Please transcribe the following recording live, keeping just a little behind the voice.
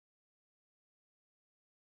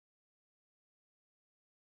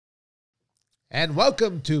And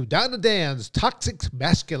welcome to Don and Dan's Toxic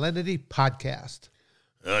Masculinity Podcast.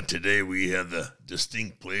 Today we have the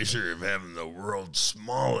distinct pleasure of having the world's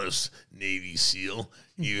smallest Navy SEAL.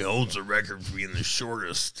 He holds a record for being the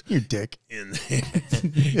shortest. Your dick. In the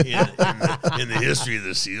history of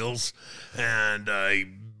the SEALs. And I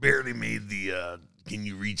barely made the, can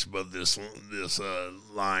you reach above this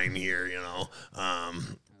line here, you know,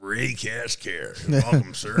 Ray Cash Care.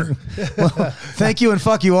 Welcome, sir. Well, thank you and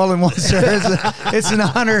fuck you all in one, sir. It's an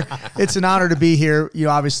honor. It's an honor to be here. You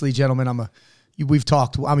know, obviously, gentlemen, we've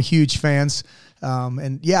talked. I'm a huge fans.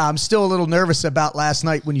 And yeah, I'm still a little nervous about last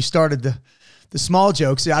night when you started the small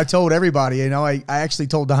jokes. I told everybody, you know, I actually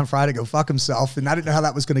told Don Frye to go fuck himself, and I didn't know how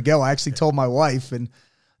that was going to go. I actually told my wife, and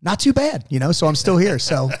not too bad, you know, so I'm still here.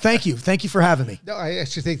 So thank you. Thank you for having me. No, I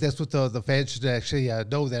actually think that's what the fans should actually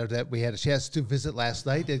know there, that we had a chance to visit last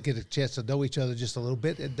night and get a chance to know each other just a little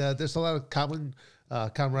bit. And there's a lot of common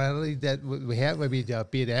camaraderie that we have. I mean,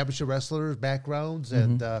 being amateur wrestlers, backgrounds,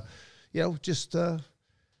 and, you know, just I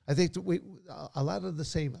think that we a lot of the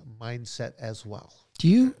same mindset as well.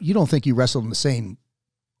 You don't think you wrestled in the same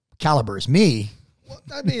caliber as me? Well,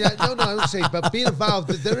 I mean, I don't say, but being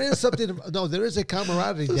involved, there is something. No, there is a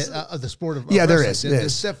camaraderie of the sport of yeah, there wrestling. is.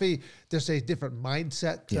 There's definitely a different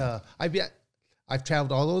mindset. Yeah. I've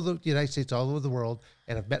traveled all over the United States, all over the world,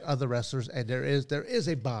 and I've met other wrestlers, and there is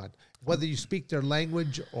a bond. Whether you speak their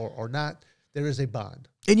language or not, there is a bond.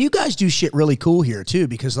 And you guys do shit really cool here too,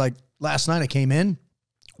 because like last night I came in,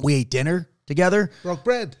 we ate dinner together, broke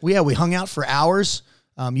bread. We hung out for hours.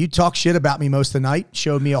 You talked shit about me most of the night,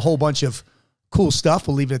 showed me a whole bunch of cool stuff.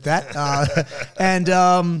 We'll leave it at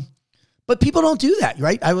that. But people don't do that,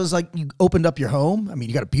 right? I was like, you opened up your home. I mean,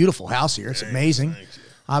 you got a beautiful house here. It's amazing.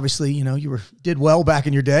 Obviously, you know, did well back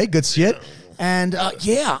in your day. Good shit. And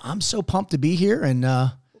yeah, I'm so pumped to be here and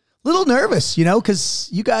little nervous, you know, because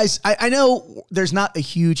you guys, I know there's not a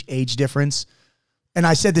huge age difference. And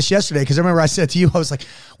I said this yesterday because I remember I said to you, I was like,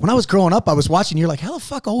 when I was growing up, I was watching, you're like, how the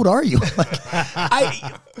fuck old are you? Like,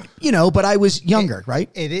 you know, but I was younger, right?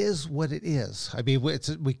 It is what it is. I mean,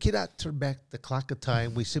 we cannot turn back the clock of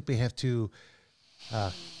time. We simply have to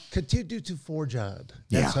continue to forge on.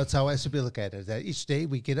 That's how I simply look at it. That each day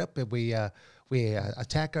we get up and we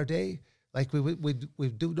attack our day like we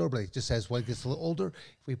do normally. Just as one gets a little older,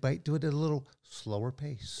 we might do it at a little slower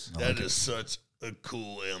pace. That is such a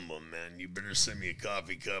cool emblem, man. You better send me a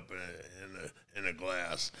coffee cup and a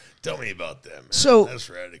glass. Tell me about that, man. So that's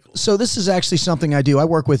radical. So this is actually something I do. I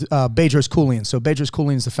work with Bedros Keuilian. So Bedros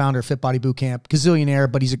Keuilian is the founder of Fit Body Boot Camp,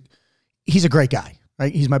 gazillionaire, but he's a great guy,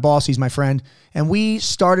 right? He's my boss. He's my friend. And we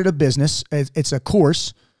started a business. It's a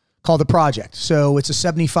course called The Project. So it's a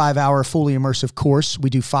 75-hour fully immersive course. We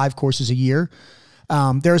do 5 courses a year.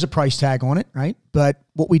 There's a price tag on it, right? But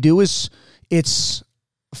what we do is it's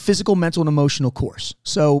physical, mental, and emotional course.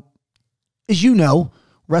 So as you know,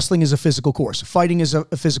 wrestling is a physical course. Fighting is a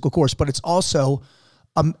physical course, but it's also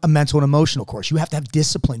a mental and emotional course. You have to have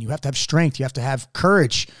discipline. You have to have strength. You have to have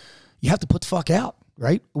courage. You have to put the fuck out,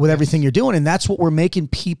 right? With everything you're doing. And that's what we're making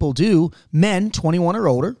people do. Men, 21 or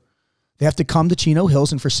older, they have to come to Chino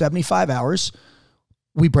Hills, and for 75 hours,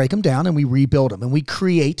 we break them down and we rebuild them and we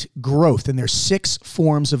create growth. And there's 6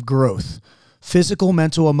 forms of growth: physical,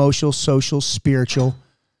 mental, emotional, social, spiritual,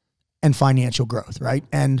 and financial growth, right?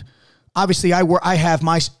 And obviously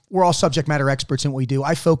we're all subject matter experts in what we do.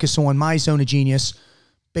 I focus on my zone of genius.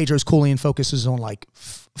 Bedros Keuilian focuses on like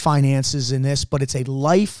finances and this, but it's a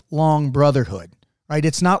lifelong brotherhood, right?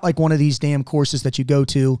 It's not like one of these damn courses that you go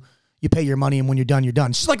to, you pay your money, and when you're done, you're done.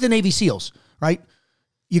 It's just like the Navy SEALs, right?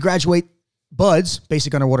 You graduate BUDS,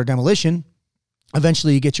 basic underwater demolition.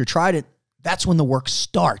 Eventually you get your trident. That's when the work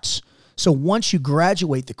starts. So once you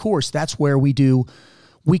graduate the course, that's where we do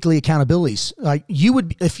weekly accountabilities. Like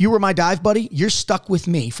if you were my dive buddy, you're stuck with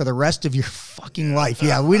me for the rest of your fucking life.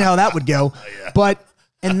 Yeah, we know how that would go.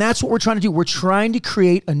 And that's what we're trying to do. We're trying to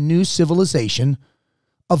create a new civilization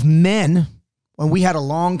of men. And we had a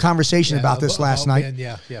long conversation about this last night.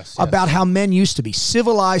 Men, about how men used to be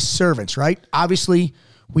civilized servants, right? Obviously,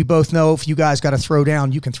 we both know if you guys got to throw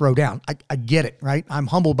down, you can throw down. I get it, right? I'm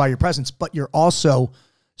humbled by your presence, but you're also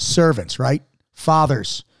servants, right?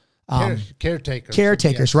 Fathers.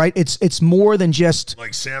 Caretakers, right? It's more than just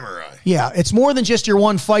like samurai. Yeah, it's more than just your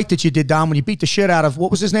one fight that you did, Dom, when you beat the shit out of, what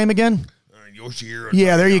was his name again? Yoshihiro.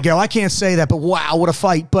 Yeah, there you go. I can't say that, but wow, what a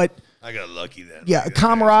fight. But I got lucky then. Yeah,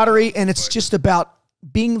 camaraderie, and it's just about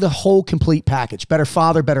being the whole complete package. Better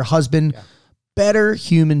father, better husband, better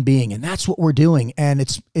human being, and that's what we're doing. And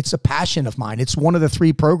it's a passion of mine. It's one of the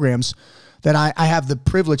 3 programs that I have the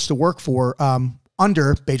privilege to work for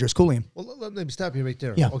under Bedros Keuilian. Well, let me stop you right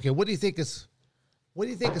there. Yeah. Okay, what do you think is What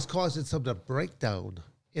do you think is causing some of the breakdown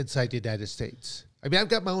inside the United States? I mean, I've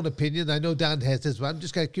got my own opinion. I know Don has this, but I'm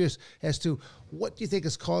just kind of curious as to what do you think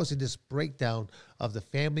is causing this breakdown of the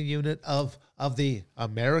family unit, of the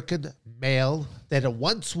American male that it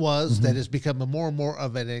once was, that has become more and more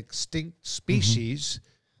of an extinct species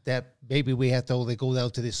that maybe we have to only go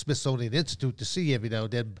down to the Smithsonian Institute to see every now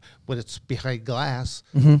and then when it's behind glass.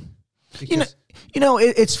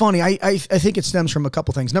 It's funny. I think it stems from a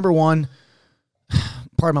couple things. Number one,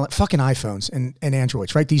 pardon my fucking iPhones and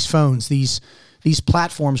Androids, right? These phones, these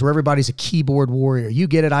platforms where everybody's a keyboard warrior. You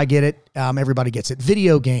get it, I get it, everybody gets it.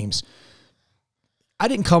 Video games. I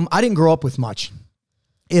didn't grow up with much.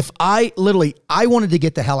 If I wanted to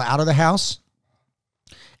get the hell out of the house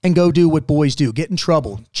and go do what boys do, get in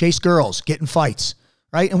trouble, chase girls, get in fights,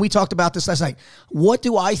 right? And we talked about this last night. What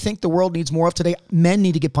do I think the world needs more of today? Men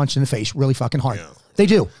need to get punched in the face really fucking hard. Yeah. They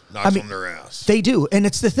do. Knocks on their ass. They do. And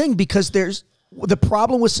it's the thing, because the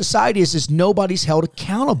problem with society is nobody's held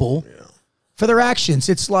accountable for their actions.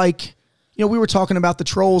 It's like, we were talking about the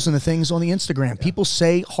trolls and the things on the Instagram. Yeah. People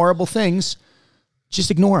say horrible things. Just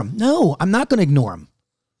ignore them. No, I'm not going to ignore them.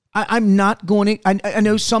 I'm not going to. I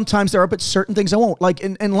know sometimes there are, but certain things I won't. Like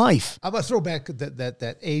in life. I'm going to throw back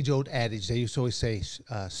that age-old adage they used to always say,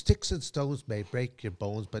 sticks and stones may break your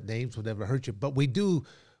bones, but names will never hurt you. But we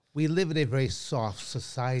live in a very soft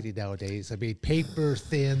society nowadays. I mean, paper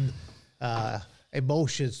thin,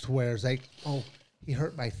 emotions to where it's like, oh, he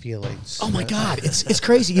hurt my feelings. Oh my God, it's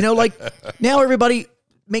crazy. Like now everybody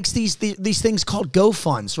makes these things called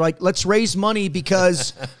GoFunds, right? Let's raise money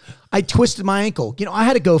because I twisted my ankle. I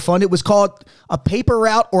had a GoFund. It was called a paper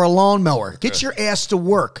route or a lawnmower. Get your ass to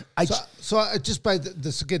work. So just by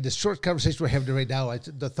this short conversation we're having right now,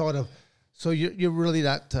 the thought of, so you're really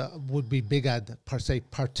not would be big on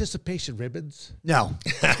participation ribbons? No,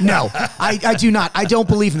 I do not. I don't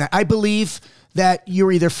believe in that. I believe that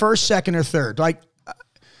you're either first, second, or third. Like.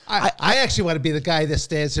 I actually want to be the guy that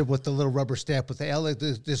stands there with the little rubber stamp with the L.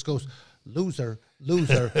 This goes loser,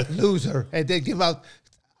 loser, loser, and then give out.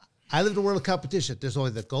 I live in a world of competition. There's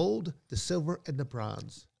only the gold, the silver, and the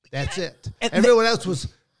bronze. That's it. Everyone else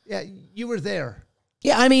was, you were there.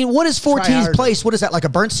 Yeah, I mean, what is 14th place? What is that, like a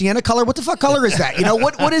burnt sienna color? What the fuck color is that?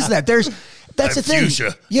 What is that? That's the thing.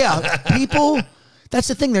 Fuchsia. Yeah, people. That's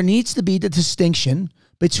the thing. There needs to be the distinction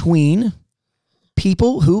between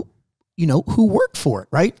people who work for it,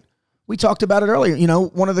 right? We talked about it earlier.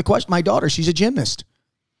 One of the questions, my daughter, she's a gymnast.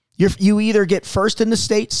 You either get first in the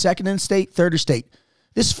state, second in the state, third in state.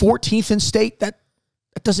 This 14th in state, that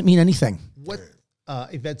doesn't mean anything. What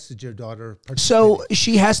events did your daughter participate So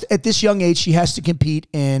she has to, at this young age, she has to compete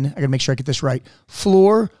in, I got to make sure I get this right,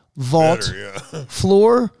 floor, vault,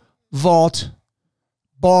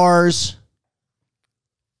 bars,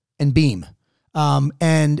 and beam.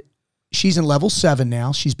 And she's in level 7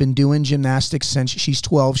 now. She's been doing gymnastics since she's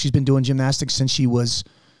 12. She's been doing gymnastics since she was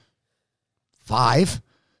 5.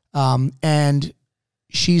 And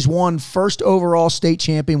she's won first overall state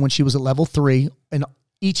champion when she was at level 3. In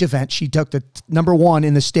each event, she took the number 1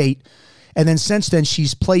 in the state. And then since then,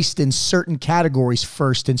 she's placed in certain categories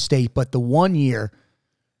first in state. But the 1 year,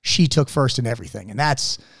 she took first in everything. And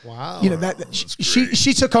that's, wow.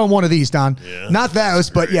 She took home one of these, Don. Yeah, not those,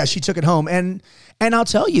 but yeah, she took it home. And I'll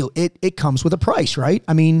tell you, it comes with a price, right?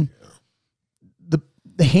 I mean,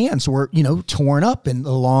 the hands were, torn up and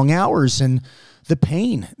the long hours and the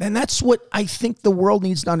pain. And that's what I think the world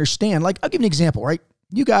needs to understand. Like, I'll give you an example, right?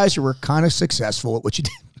 You guys were kind of successful at what you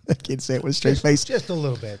did. I can't say it with a straight face. Just a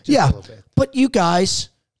little bit. A little bit. But you guys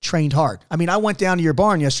trained hard. I mean, I went down to your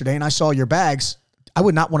barn yesterday and I saw your bags. I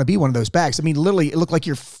would not want to be one of those bags. I mean, literally, it looked like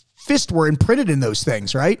your fists were imprinted in those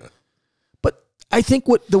things, right? But I think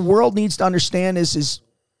what the world needs to understand is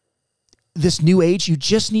this new age, you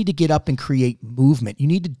just need to get up and create movement. You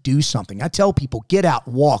need to do something. I tell people, get out,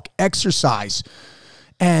 walk, exercise,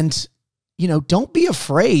 and, don't be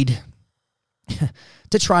afraid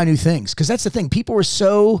to try new things. Because that's the thing. People are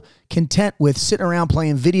so content with sitting around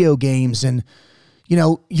playing video games and,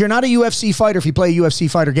 you're not a UFC fighter if you play a UFC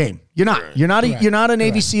fighter game. You're not. Right. You're not a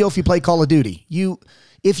Navy SEAL if you play Call of Duty.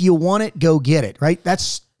 If you want it, go get it. Right?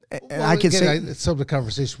 That's. Well, I can say some of the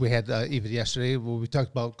conversations we had even yesterday where we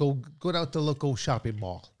talked about go down to the local shopping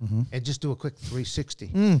mall and just do a quick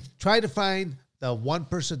 360. Try to find the one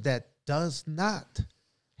person that does not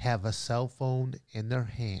have a cell phone in their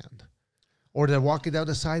hand. Or they're walking down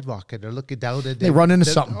the sidewalk and they're looking down and they run into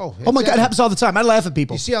something. Oh my God, it happens all the time. I laugh at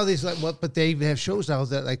people. You see all these, but they even have shows now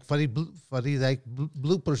that like funny like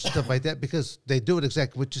bloopers and stuff like that because they do it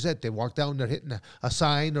exactly what you said. They walk down, they're hitting a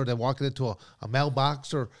sign, or they're walking into a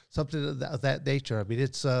mailbox or something of that nature. I mean,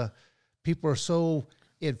 it's people are so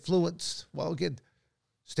influenced. Well, again,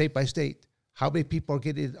 state by state, how many people are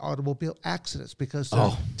getting in automobile accidents because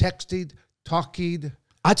they're texting, talking,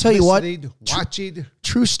 I tell you what, watching.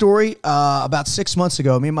 True story. About 6 months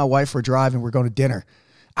ago, me and my wife were driving. We're going to dinner.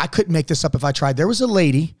 I couldn't make this up if I tried. There was a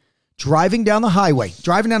lady driving down the highway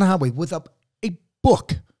with a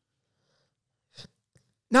book.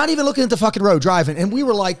 Not even looking at the fucking road, driving. And we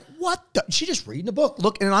were like, what? She just reading the book.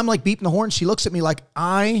 Look, and I'm like beeping the horn. She looks at me like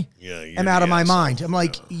I am out of my mind. I'm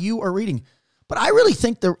like, you are reading. But I really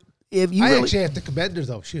think I actually have to commend her,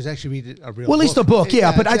 though. She was actually reading a real book. Well, at least a book,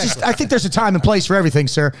 yeah. But exactly. I think there's a time and place for everything,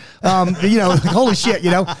 sir. Holy shit,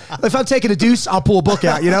 If I'm taking a deuce, I'll pull a book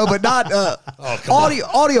out, but not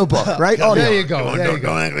audio book, right? Audio. There you go.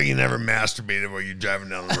 Don't act like you never masturbated while you're driving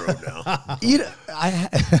down the road now. I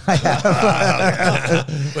have.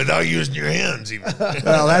 Without using your hands, even.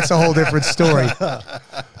 Well, that's a whole different story.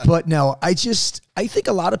 But no, I think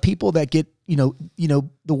a lot of people that get, the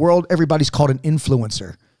world, everybody's called an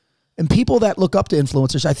influencer. And people that look up to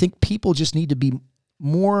influencers, I think people just need to be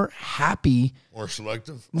more happy. More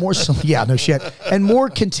selective? Yeah, no shit. And more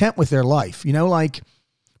content with their life. Like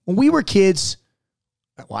when we were kids,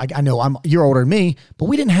 well, I know you're older than me, but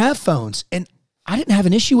we didn't have phones. And I didn't have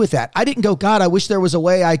an issue with that. I didn't go, God, I wish there was a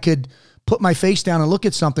way I could put my face down and look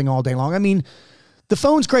at something all day long. I mean, the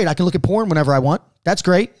phone's great. I can look at porn whenever I want. That's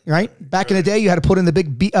great, right? Back in the day, you had to put in the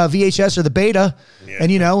big VHS or the beta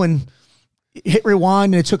and hit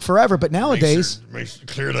rewind, and it took forever. But nowadays,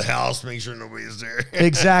 clear the house, make sure nobody's there.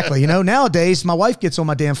 Exactly. Nowadays, my wife gets on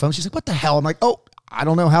my damn phone. She's like, "What the hell?" I'm like, "Oh, I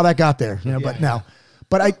don't know how that got there."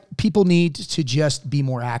 But people need to just be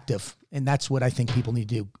more active, and that's what I think people need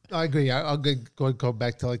to do. I agree. I'll go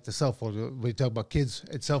back to like the cell phone. We talk about kids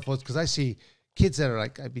and cell phones because I see kids that are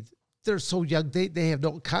they're so young. They have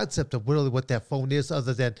no concept of really what that phone is,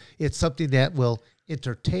 other than it's something that will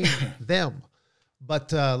entertain them.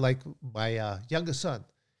 But like my youngest son,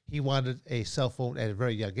 he wanted a cell phone at a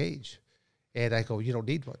very young age. And I go, you don't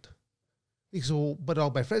need one. He goes, well, but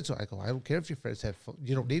all my friends do. I go, I don't care if your friends have phone.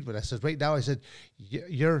 You don't need one. I said, right now,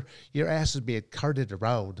 your ass is being carted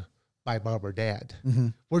around by mom or dad. Mm-hmm.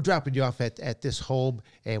 We're dropping you off at this home,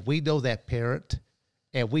 and we know that parent,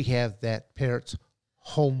 and we have that parent's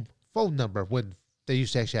home phone number when they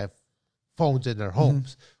used to actually have phones in their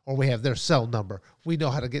homes, or we have their cell number. We know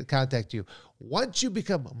how to contact you. Once you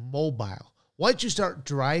become mobile, once you start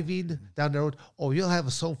driving down the road, you'll have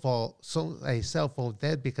a cell phone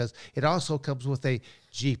then, because it also comes with a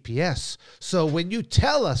GPS. So when you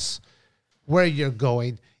tell us where you're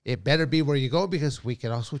going, it better be where you're going, because we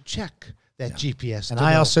can also check that GPS. And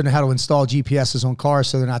I also know how to install GPSs on cars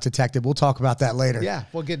so they're not detected. We'll talk about that later. Yeah,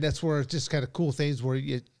 well, again, that's where it's just kind of cool things where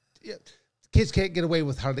kids can't get away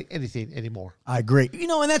with hardly anything anymore. I agree.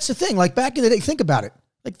 And that's the thing. Like back in the day, think about it.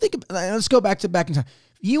 Let's go back in time.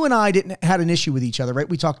 You and I had an issue with each other, right?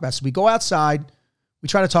 We talked about, so we go outside, we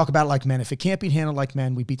try to talk about it like men. If it can't be handled like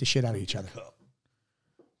men, we beat the shit out of each other.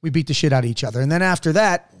 And then after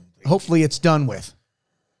that, hopefully it's done with.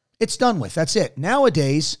 That's it.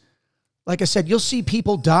 Nowadays, like I said, you'll see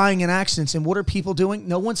people dying in accidents, and what are people doing?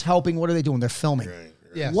 No one's helping. What are they doing? They're filming. Right.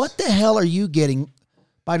 Yes. What the hell are you getting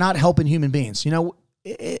by not helping human beings?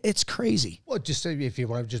 It's crazy. Well, just if you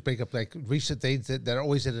want to just bring up like recent things that are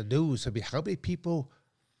always in the news. I mean, how many people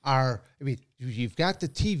you've got the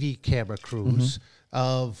TV camera crews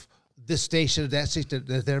of this station, that station,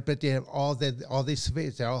 they're there, but they have all these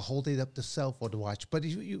surveillance. They're all holding up the cell phone to watch. But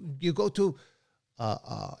you go to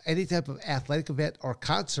any type of athletic event or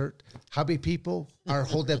concert, how many people are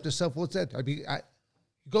holding up the cell phones then? I mean, you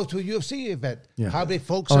go to a UFC event, how many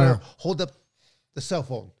folks are holding up the cell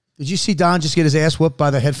phone? Did you see Don just get his ass whooped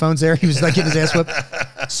by the headphones there? He was like getting his ass whooped.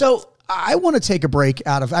 So I want to take a break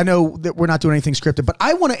I know that we're not doing anything scripted, but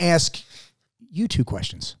I want to ask you two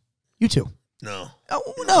questions. You two. No.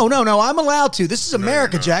 Oh, no. I'm allowed to. This is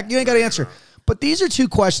America, Jack. You ain't got to answer. But these are two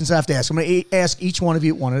questions I have to ask. I'm going to ask each one of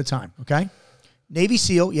you one at a time, okay? Navy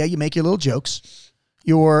SEAL, you make your little jokes.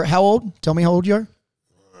 You're how old? Tell me how old you are.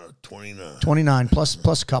 29. 29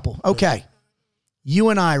 plus a couple. Okay. You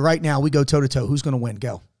and I right now, we go toe-to-toe. Who's going to win?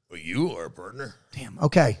 Go. Well, you are, partner. Damn.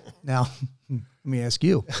 Okay. Now, let me ask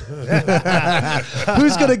you.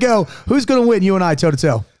 Who's going to go? Who's going to win? You and I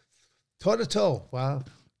toe-to-toe. Toe-to-toe. Wow.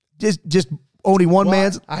 Just only one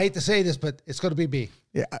man's. I hate to say this, but it's going to be me.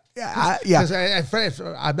 Yeah. Because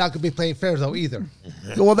I'm not going to be playing fair though either.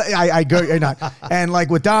 Well, I agree. Not. And like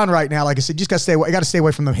with Don right now, like I said, you just got to stay away. I got to stay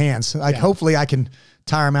away from the hands. Like hopefully I can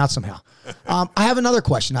tire him out somehow. I have another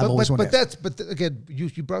question. I've always wanted to ask. But again, you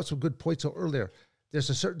brought some good points earlier. There's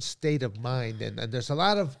a certain state of mind, and there's a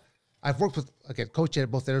lot of. I've worked with coach at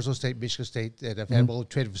both Arizona State, Michigan State, and I've had my own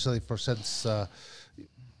training facility since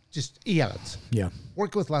just eons. Yeah.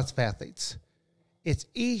 Working with lots of athletes. It's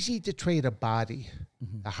easy to train a body.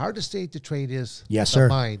 The hardest thing to train is Yes, the sir.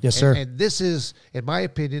 mind. Yes, sir. And this is, in my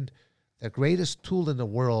opinion, the greatest tool in the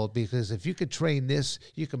world, because if you could train this,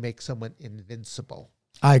 you can make someone invincible.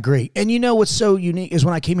 I agree. And you know what's so unique is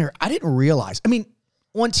when I came here, I didn't realize. I mean,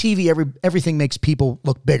 on TV, everything makes people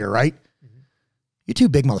look bigger, right? You're two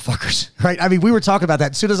big motherfuckers, right? I mean, we were talking about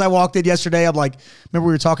that. As soon as I walked in yesterday, I'm like, remember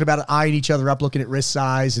we were talking about it, eyeing each other up, looking at wrist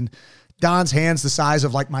size, and Don's hand's the size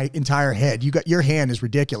of like my entire head. Your hand is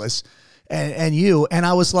ridiculous, and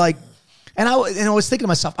I was like, and I was thinking to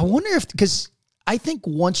myself, I wonder if, because I think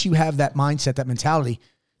once you have that mindset, that mentality,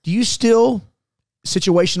 do you still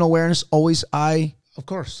situational awareness always Of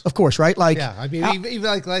course. Of course, right? Like, yeah, I mean, even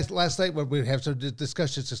like last night when we have some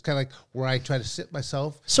discussions, it's kind of like where I try to sit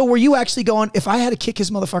myself. So were you actually going, if I had to kick his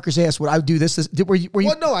motherfucker's ass, would I do this? Were you?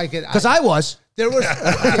 Well, no, I get, because I was. There was,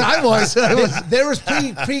 I was. There was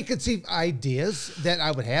preconceived ideas that I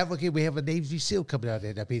would have. Okay, we have a Navy SEAL coming out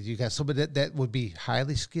in. I mean, you got somebody that would be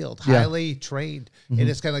highly skilled, highly trained, and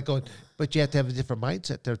it's kind of like going. But you have to have a different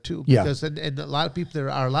mindset there too, because and a lot of people, there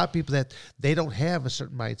are a lot of people that they don't have a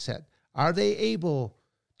certain mindset. Are they able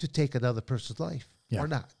to take another person's life or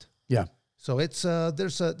not? Yeah. So it's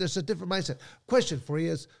there's a different mindset. Question for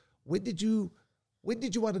you is, when did you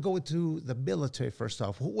want to go into the military first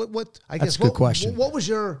off? What I guess that's a good question. What was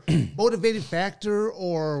your motivating factor,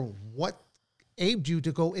 or what aimed you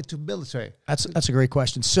to go into military? That's a great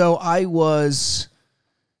question. So I was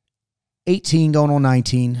 18 going on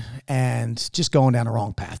 19 and just going down the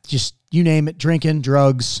wrong path. Just, you name it, drinking,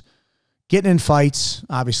 drugs, getting in fights,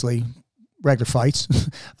 obviously, regular fights.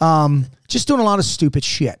 Just doing a lot of stupid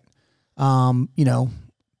shit. You know,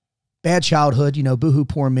 bad childhood, you know, boohoo,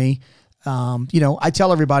 poor me. You know, I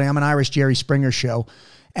tell everybody I'm an Irish Jerry Springer show,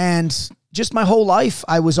 and just my whole life,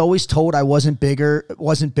 I was always told I wasn't big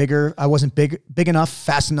enough,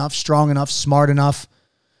 fast enough, strong enough, smart enough.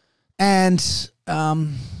 And,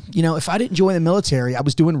 you know, if I didn't join the military, I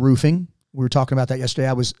was doing roofing. We were talking about that yesterday.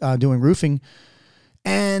 I was doing roofing.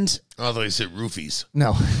 And I thought you said roofies.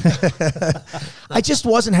 No, I just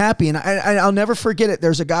wasn't happy. And I'll never forget it.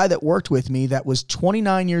 There's a guy that worked with me that was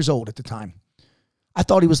 29 years old at the time. I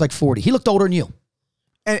thought he was like 40. He looked older than you.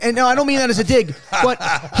 And no, I don't mean that as a dig, but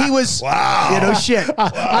he was, wow. You know, shit.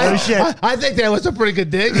 Wow. No shit. I think that was a pretty good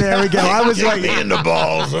dig. There we go. I was like, me in the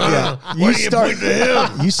balls. Huh? Yeah. Why do you point to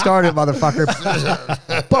him? You started, motherfucker.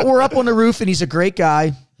 But we're up on the roof, and he's a great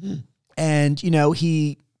guy. And, you know,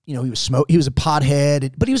 he was he was a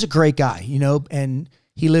pothead, but he was a great guy, you know, and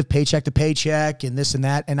he lived paycheck to paycheck and this and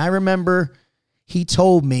that. And I remember he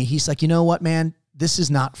told me, he's like, you know what, man, this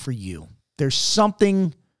is not for you. There's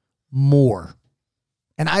something more.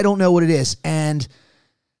 And I don't know what it is. And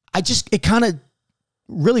it kind of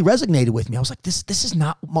really resonated with me. I was like, this is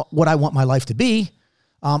not what I want my life to be.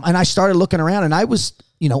 And I started looking around, and I was,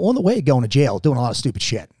 you know, on the way of going to jail, doing a lot of stupid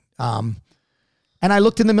shit. And I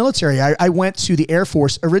looked in the military. I went to the Air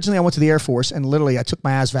Force. Originally, I went to the Air Force, and literally I took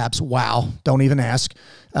my ASVABs. Wow. Don't even ask.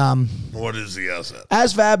 What is the ASVAB?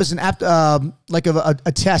 ASVAB is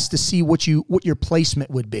a test to see what your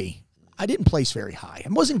placement would be. I didn't place very high. I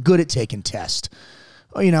wasn't good at taking tests.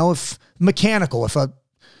 You know, if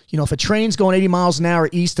a train's going 80 miles an hour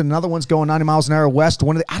east and another one's going 90 miles an hour west,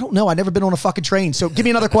 I don't know. I've never been on a fucking train. So give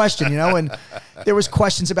me another question, you know? And there was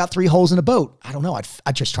questions about 3 holes in a boat. I don't know.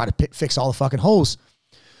 I'd just try to fix all the fucking holes.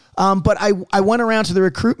 But I went around to the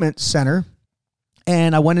recruitment center,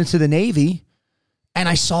 and I went into the Navy, and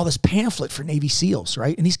I saw this pamphlet for Navy SEALs,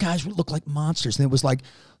 right? And these guys looked like monsters. And it was like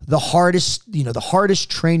the hardest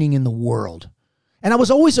training in the world. And I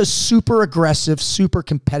was always a super aggressive, super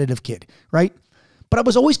competitive kid, right? But I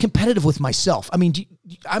was always competitive with myself. I mean,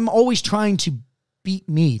 I'm always trying to beat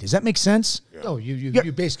me. Does that make sense? Yeah. No,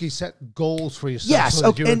 you basically set goals for yourself. Yes,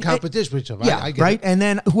 so that you're in competition with each other. Yeah, I get right. it. And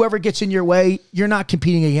then whoever gets in your way, you're not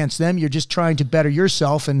competing against them. You're just trying to better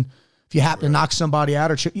yourself. And if you happen to knock somebody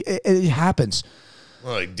out, it happens.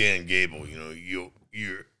 Well, like Dan Gable, you know, you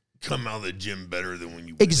come out of the gym better than when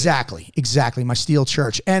you went Exactly. My steel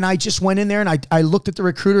church. And I just went in there, and I looked at the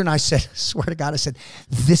recruiter, and I said, swear to God, I said,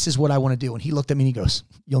 this is what I want to do. And he looked at me and he goes,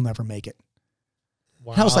 you'll never make it.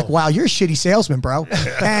 Wow. I was like, wow, you're a shitty salesman, bro.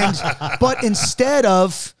 But instead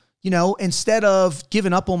of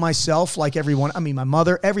giving up on myself like everyone, I mean, my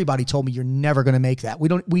mother, everybody told me, you're never going to make that.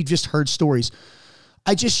 We just heard stories.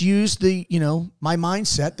 I just used my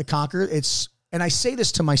mindset to conquer. And I say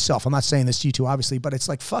this to myself. I'm not saying this to you two, obviously, but it's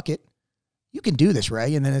like, fuck it. You can do this,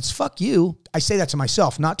 Ray. And then it's fuck you. I say that to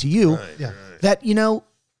myself, not to you. Right, yeah. Right. That,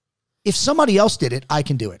 if somebody else did it, I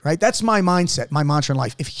can do it, right? That's my mindset, my mantra in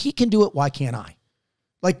life. If he can do it, why can't I?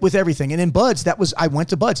 like with everything. And in Buds, I went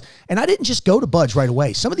to Buds, and I didn't just go to Buds right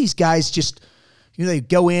away. Some of these guys just, they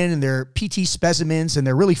go in and they're PT specimens and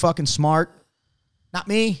they're really fucking smart. Not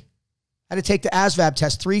me. I had to take the ASVAB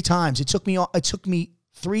test 3 times. It took me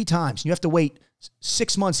 3 times. You have to wait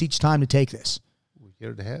 6 months each time to take this. Year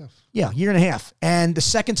and a half. Yeah, year and a half. And the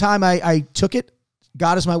second time I took it,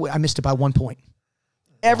 God is my way. I missed it by 1 point.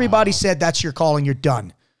 Everybody said, that's your calling, you're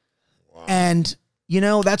done. Wow. And,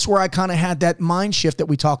 that's where I kind of had that mind shift that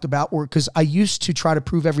we talked about, because I used to try to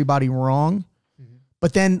prove everybody wrong. Mm-hmm.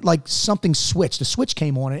 But then, like, something switched. The switch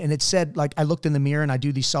came on it, and it said, like, I looked in the mirror and I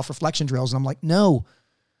do these self-reflection drills, and I'm like, no,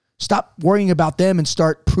 stop worrying about them and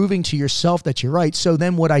start proving to yourself that you're right. So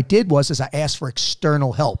then what I did was I asked for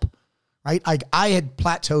external help. Right? I had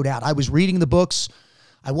plateaued out. I was reading the books.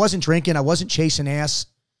 I wasn't drinking. I wasn't chasing ass.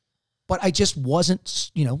 But I just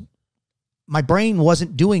wasn't, my brain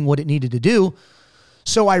wasn't doing what it needed to do.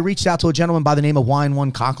 So I reached out to a gentleman by the name of Wine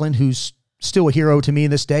One Conklin, who's still a hero to me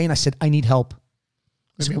this day. And I said, I need help.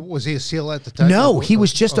 Was he a SEAL at the time? No, he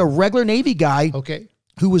was just a regular Navy guy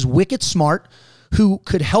who was wicked smart, who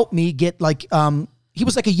could help me get he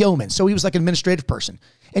was like a yeoman. So he was like an administrative person.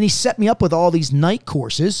 And he set me up with all these night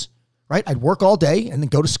courses. Right? I'd work all day and then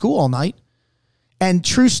go to school all night. And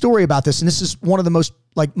true story about this, and this is one of the most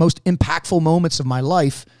impactful moments of my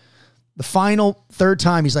life. The final 3rd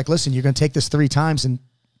time, he's like, listen, you're going to take this 3 times, and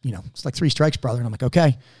it's like 3 strikes, brother. And I'm like,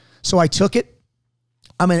 okay. So I took it.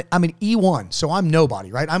 I'm an E1, so I'm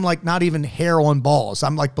nobody, right? I'm like not even hair on balls.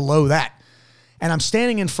 I'm like below that. And I'm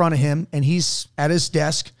standing in front of him, and he's at his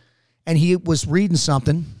desk, and he was reading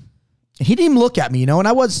something, and he didn't even look at me, and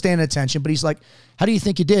I wasn't paying attention, but he's like, how do you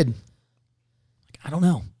think you did? I don't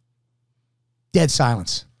know. Dead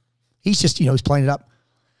silence. He's just, he's playing it up.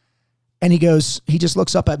 And he just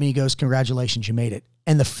looks up at me. He goes, congratulations, you made it.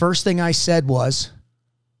 And the first thing I said was,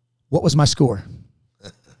 what was my score?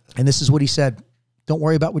 And this is what he said. Don't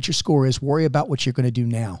worry about what your score is. Worry about what you're going to do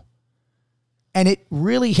now. And it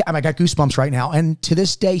really, I got goosebumps right now. And to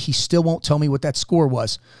this day, he still won't tell me what that score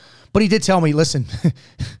was. But he did tell me, listen,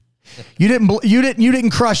 you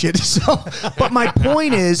didn't crush it. So, but my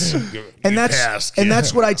point is, and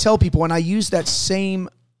that's what I tell people. And I use that same,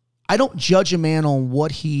 I don't judge a man on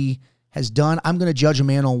what he has done. I'm going to judge a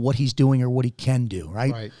man on what he's doing or what he can do.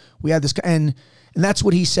 Right. We had this, and that's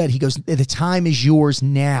what he said. He goes, the time is yours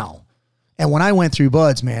now. And when I went through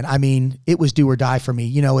Buds, man, I mean, it was do or die for me.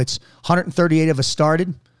 It's 138 of us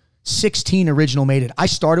started, 16 original made it. I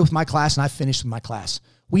started with my class and I finished with my class.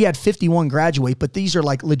 We had 51 graduate, but these are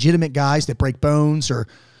like legitimate guys that break bones or,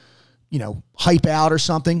 hype out or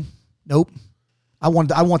something. Nope. I want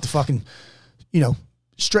the fucking,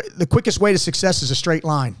 straight. The quickest way to success is a straight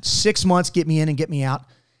line. 6 months, get me in and get me out.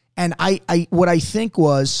 And what I think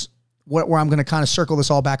was where I'm going to kind of circle this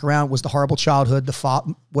all back around was the horrible childhood,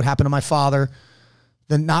 what happened to my father,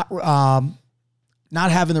 the not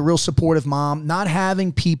having the real supportive mom, not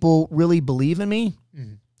having people really believe in me.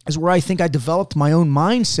 Mm-hmm. Is where I think I developed my own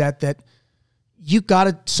mindset that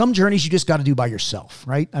some journeys you just got to do by yourself,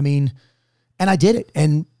 right? I mean, and I did it.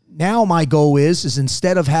 And now my goal is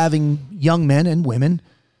instead of having young men and women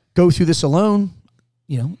go through this alone,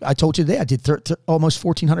 I told you today, I did almost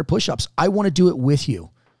 1,400 push-ups. I want to do it with you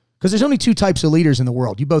because there's only 2 types of leaders in the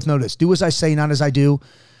world. You both know this. Do as I say, not as I do,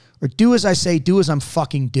 or do as I say, do as I'm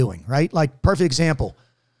fucking doing, right? Like perfect example.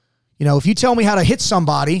 If you tell me how to hit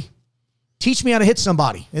somebody, teach me how to hit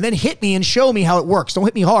somebody and then hit me and show me how it works. Don't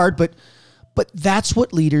hit me hard, but that's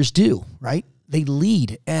what leaders do, right? They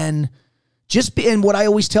lead. And and what I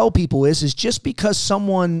always tell people is just because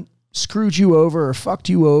someone screwed you over or fucked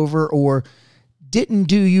you over or didn't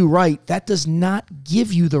do you right, that does not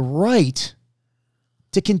give you the right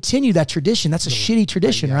to continue that tradition. That's a shitty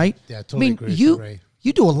tradition, right? Yeah, totally agree.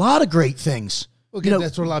 You do a lot of great things. Well, again,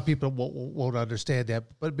 that's what a lot of people won't understand that.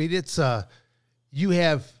 But I mean, it's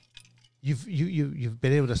You've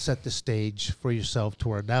been able to set the stage for yourself to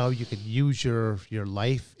where now you can use your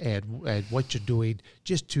life and what you're doing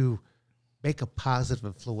just to make a positive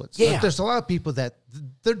influence. Yeah. There's a lot of people that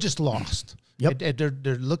they're just lost. Yep. And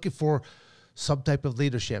they're looking for some type of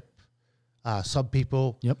leadership. Some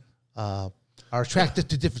people are attracted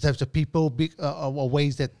to different types of people,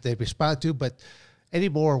 ways that they respond to. But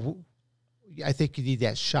anymore, I think you need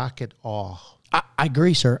that shock and awe. I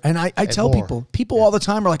agree, sir. And I tell people all the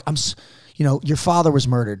time are like, your father was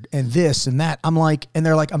murdered and this and that. I'm like, and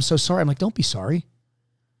they're like, I'm so sorry. I'm like, don't be sorry.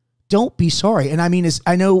 Don't be sorry. And I mean,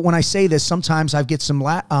 I know when I say this, sometimes I get some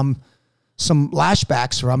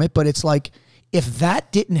lashbacks from it, but it's like, if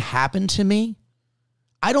that didn't happen to me,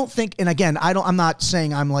 I don't think, and again, I'm not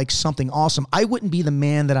saying I'm like something awesome. I wouldn't be the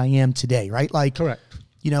man that I am today, right? Like, correct.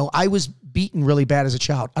 I was beaten really bad as a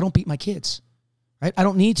child. I don't beat my kids, right? I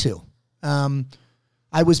don't need to.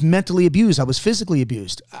 I was mentally abused. I was physically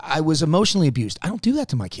abused. I was emotionally abused. I don't do that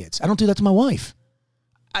to my kids. I don't do that to my wife.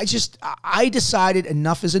 I decided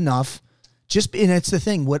enough is enough. And it's the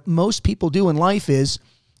thing. What most people do in life is,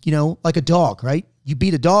 you know, like a dog, right? You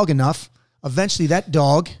beat a dog enough, eventually that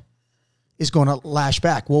dog is going to lash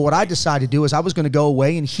back. Well, what I decided to do is I was going to go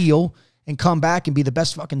away and heal and come back and be the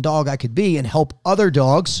best fucking dog I could be and help other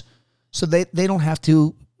dogs so they don't have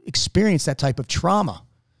to experience that type of trauma.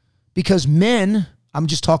 Because men, I'm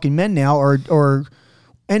just talking men now,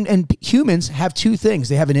 and humans have two things.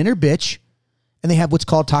 They have an inner bitch and they have what's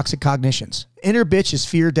called toxic cognitions. Inner bitch is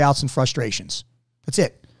fear, doubts, and frustrations. That's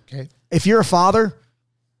it. Okay. If you're a father,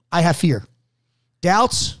 I have fear.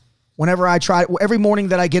 Doubts, whenever I try, every morning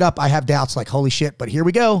that I get up, I have doubts like, holy shit, but here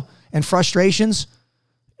we go. And frustrations,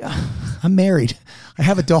 I'm married. I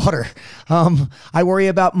have a daughter. I worry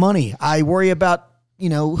about money. I worry about, you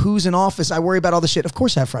know, who's in office. I worry about all the shit. Of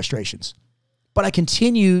course I have frustrations. But I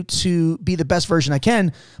continue to be the best version I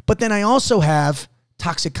can. But then I also have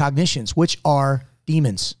toxic cognitions, which are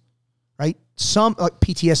demons, right? Some, like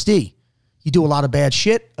PTSD. You do a lot of bad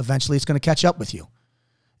shit, eventually it's going to catch up with you.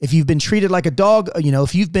 If you've been treated like a dog, you know,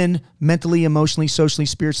 if you've been mentally, emotionally, socially,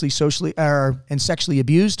 spiritually, and sexually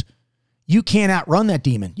abused, you can't outrun that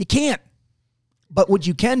demon. You can't. But what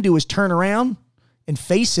you can do is turn around and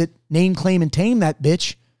face it, name, claim, and tame that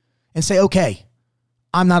bitch and say, okay,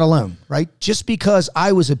 I'm not alone, right? Just because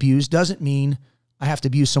I was abused doesn't mean I have to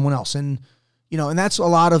abuse someone else. And, you know, and that's a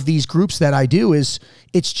lot of these groups that I do is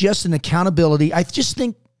it's just an accountability. I just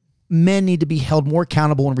think men need to be held more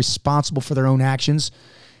accountable and responsible for their own actions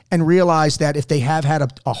and realize that if they have had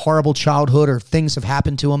a horrible childhood or things have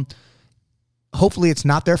happened to them, hopefully it's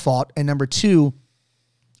not their fault. And number two,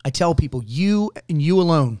 I tell people, you and you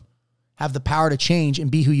alone have the power to change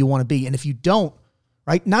and be who you want to be. And if you don't,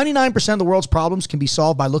 right, 99% of the world's problems can be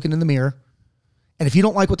solved by looking in the mirror. And if you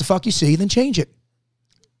don't like what the fuck you see, then change it.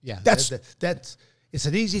 Yeah, that's it's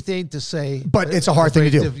an easy thing to say, but it's a hard thing to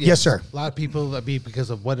do. Yes, sir. A lot of people, I mean, because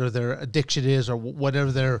of whatever their addiction is or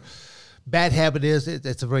whatever their bad habit is,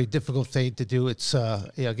 it's a very difficult thing to do. It's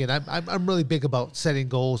again, I'm really big about setting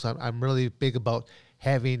goals. I'm really big about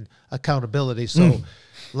having accountability. So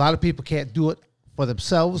a lot of people can't do it for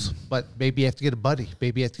themselves, but maybe you have to get a buddy.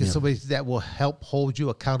 Maybe you have to get somebody that will help hold you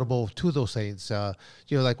accountable to those things.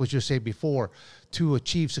 You know, like what you were saying before, to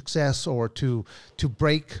achieve success or to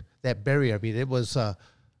break that barrier. I mean, it was you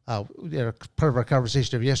know, part of our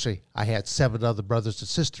conversation of yesterday. I had 7 other brothers and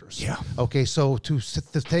sisters. Yeah. Okay, so to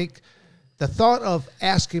take the thought of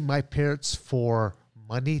asking my parents for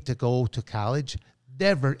money to go to college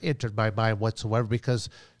never entered my mind whatsoever because,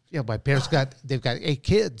 you know, my parents they've got 8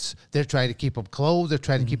 kids. They're trying to keep them clothed. They're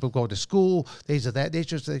trying to keep them going to school. Things of that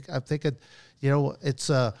nature. So I'm thinking, you know,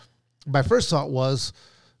 it's my first thought was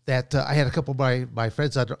that I had a couple of my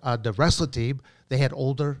friends on the wrestling team. They had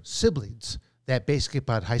older siblings that basically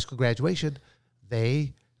upon high school graduation,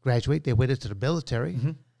 they graduate, they went into the military,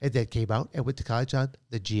 and then came out and went to college on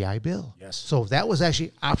the GI Bill. Yes. So that was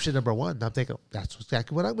actually option number 1. I'm thinking, that's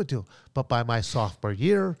exactly what I'm going to do. But by my sophomore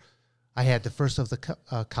year, I had the first of the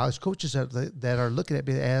college coaches that are looking at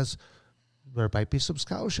me as there might be some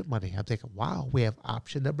scholarship money. I'm thinking, wow, we have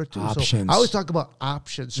option number 2. Options. So I always talk about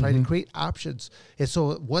options, trying to create options. And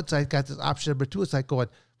so once I got this option number 2, it's like going,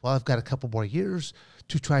 well, I've got a couple more years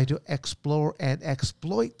to try to explore and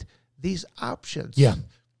exploit these options. Yeah.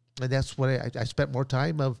 And that's what I spent more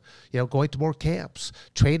time of, you know, going to more camps,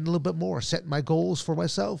 training a little bit more, setting my goals for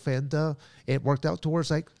myself. And it worked out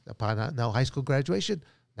towards like upon now high school graduation.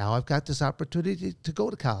 Now I've got this opportunity to go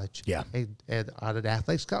to college. Yeah. And on an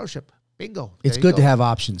athletic scholarship. Bingo. It's good to have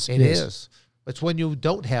options. It is. It's when you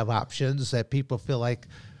don't have options that people feel like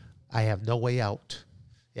I have no way out.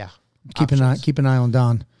 Yeah. Keep an eye on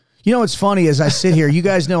Don. You know what's funny is I sit here. You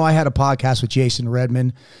guys know I had a podcast with Jason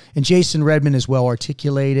Redman, and Jason Redman is well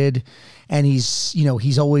articulated, and he's, you know,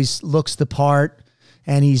 he's always looks the part,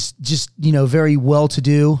 and he's just, you know, very well to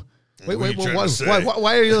do. Wait,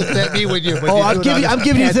 why are you looking at me when you? I'm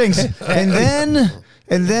giving you things, and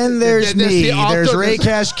then there's me. There's Ray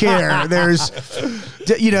Cash Care. There's,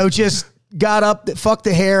 you know, just got up, fuck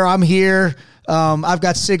the hair. I'm here. I've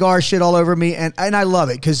got cigar shit all over me, and I love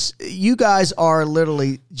it because you guys are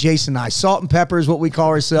literally Jason and I. Salt and pepper is what we call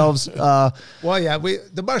ourselves. Well, yeah,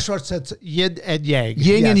 the martial arts says yin and yang.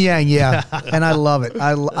 Yin and yang, yeah, and I love it.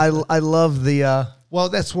 I love the. Well,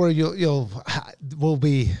 that's where we'll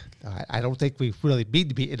be. I don't think we really mean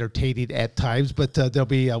to be entertaining at times, but there'll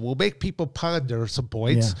be we'll make people ponder some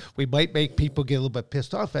points. Yeah. We might make people get a little bit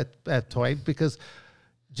pissed off at times because,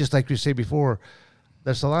 just like you said before,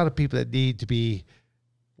 there's a lot of people that need to be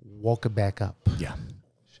woken back up. Yeah.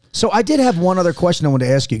 So I did have one other question I wanted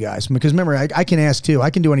to ask you guys, because remember, I can ask too. I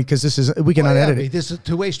can do any, because this is, we can unedit it. This is a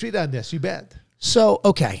two-way street on this, you bet. So,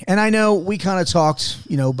 okay. And I know we kind of talked,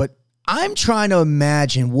 you know, but I'm trying to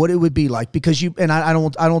imagine what it would be like, because you, and I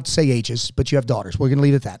don't say ages, but you have daughters. We're going to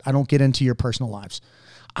leave it at that. I don't get into your personal lives.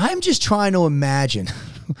 I'm just trying to imagine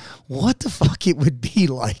what the fuck it would be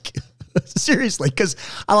like. Seriously. Because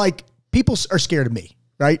people are scared of me.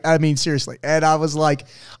 Right? I mean, seriously. And I was like,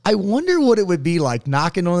 I wonder what it would be like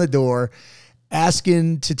knocking on the door,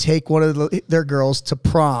 asking to take one of their girls to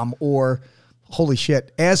prom, or, holy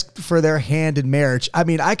shit, ask for their hand in marriage. I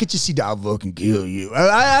mean, I could just see, I'll fucking kill you.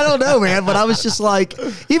 I don't know, man. But I was just like,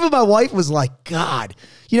 even my wife was like, God,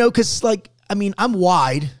 you know, because like, I mean, I'm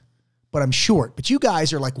wide, but I'm short. But you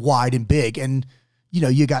guys are like wide and big. And, you know,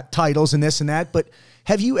 you got titles and this and that. But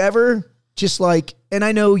have you ever just like, and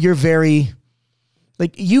I know you're very...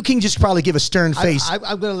 Like, you can just probably give a stern face. I'm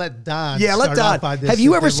going to let Don. Yeah, let Don. Have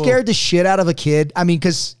you ever scared the shit out of a kid? I mean,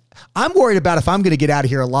 because I'm worried about if I'm going to get out of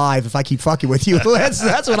here alive if I keep fucking with you. That's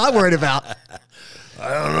what I'm worried about.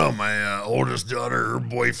 I don't know. My oldest daughter, her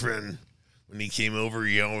boyfriend, when he came over,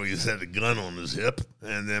 he always had a gun on his hip.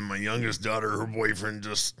 And then my youngest daughter, her boyfriend,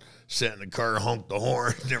 just sat in the car, honked the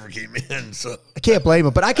horn, never came in. So I can't blame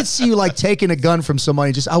him, but I could see you like taking a gun from somebody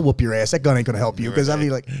and just, I'll whoop your ass. That gun ain't going to help you, because I mean,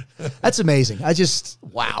 like, that's amazing.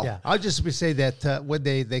 Wow. Yeah, I'll just say that when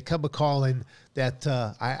they come a calling, that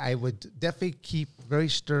I would definitely keep very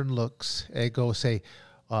stern looks and go say,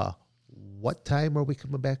 what time are we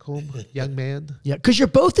coming back home, young man? Yeah, because you're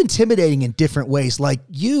both intimidating in different ways. Like,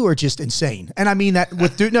 you are just insane. And I mean that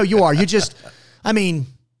with, no, you are. You just, I mean,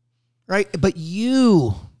 right? But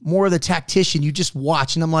you, more of the tactician, you just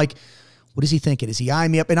watch. And I'm like, what is he thinking? Is he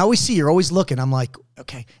eyeing me up? And I always see you're always looking. I'm like,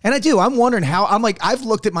 okay. And I do. I'm wondering how, I'm like, I've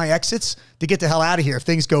looked at my exits to get the hell out of here if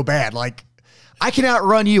things go bad. Like, I can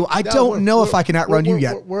outrun you. I don't know if I can outrun you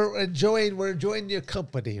yet. We're enjoying your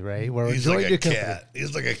company, right? We're He's enjoying like your a company. cat.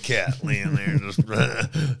 He's like a cat laying there, just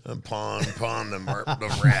pawn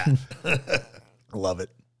the rat. I love it.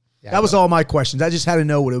 Yeah, that was all my questions. I just had to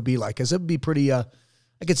know what it would be like, because it would be pretty, I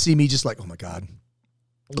could see me just like, oh my God.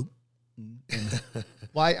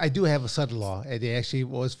 Well, I do have a son-in-law, and he actually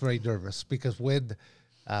was very nervous, because when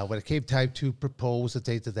it came time to propose and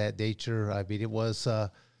things of that nature, I mean, it was,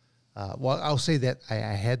 well, I'll say that I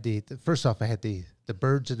had first off, I had the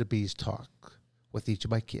birds and the bees talk with each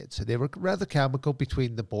of my kids. And they were rather comical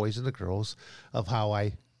between the boys and the girls of how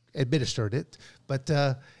I administered it. But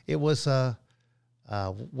it was,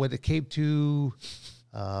 when it came to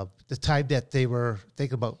the time that they were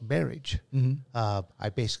thinking about marriage, I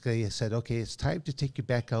basically said, okay, it's time to take you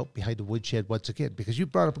back out behind the woodshed once again, because you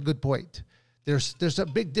brought up a good point. There's a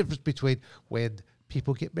big difference between when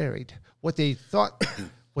people get married, what they thought,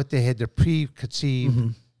 what they had their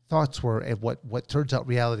preconceived thoughts were, and what turns out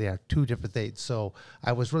reality are two different things. So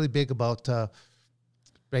I was really big about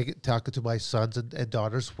talking to my sons and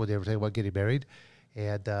daughters when they were talking about getting married,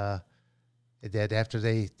 and then after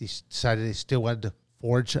they decided they still wanted to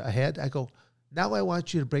forge ahead, I go, now I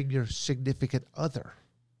want you to bring your significant other,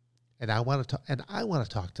 and I want to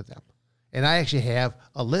talk to them. And I actually have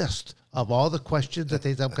a list of all the questions and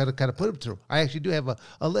things I'm going to kind of put them through. I actually do have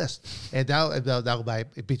a list. And now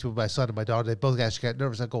between my son and my daughter, they both actually got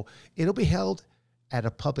nervous. I go, it'll be held at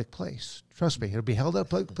a public place. Trust me, it'll be held at a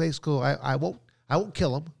public place. Go, I won't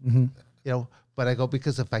kill them, you know. But I go,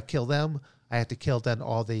 because if I kill them, I have to kill then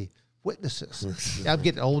all the witnesses. I'm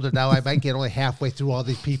getting older now. I might get only halfway through all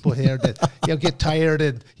these people here that get tired,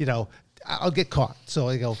 and I'll get caught. So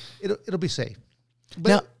I go, it'll be safe.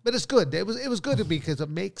 But it's good. It was good because it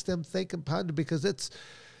makes them think and ponder, because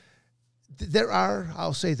there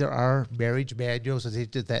are marriage manuals and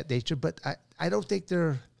things of that nature, but I don't think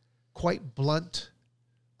they're quite blunt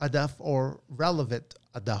enough or relevant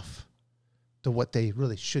enough to what they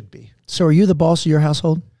really should be. So are you the boss of your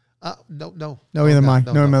household? No, either mine.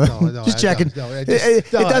 No, just checking.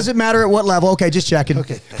 It doesn't matter at what level. Okay, just checking.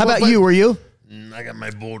 Okay. How about you? Were you? I got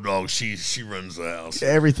my bulldog. She runs the house.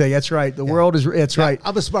 Everything. That's right. The world is. That's right.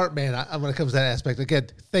 I'm a smart man. When it comes to that aspect, again,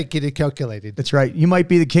 thinking and calculating. That's right. You might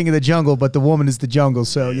be the king of the jungle, but the woman is the jungle.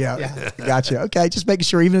 So yeah. Gotcha. Okay, just making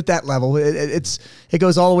sure. Even at that level, it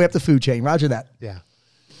goes all the way up the food chain. Roger that. Yeah.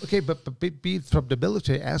 Okay, but be from the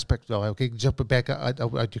military aspect though. Okay, jumping back on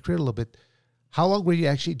your career a little bit. How long were you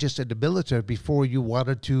actually just in the military before you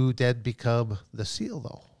wanted to then become the SEAL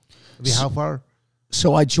though? I mean, how far?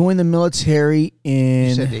 So I joined the military in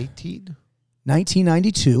You said 18?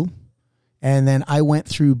 1992, and then I went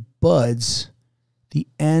through BUDS the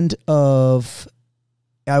end of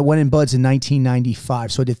I went in buds in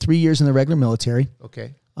 1995. So I did 3 years in the regular military.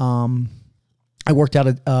 Okay. I worked out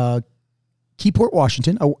at Keyport,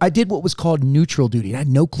 Washington. I did what was called neutral duty. And I had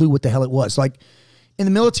no clue what the hell it was. Like in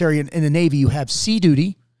the military and in the Navy, you have sea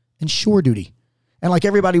duty and shore duty. And like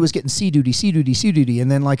everybody was getting sea duty, sea duty, sea duty. And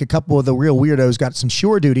then like a couple of the real weirdos got some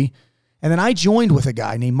shore duty. And then I joined with a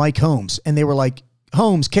guy named Mike Holmes. And they were like,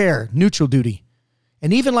 Holmes, care, neutral duty.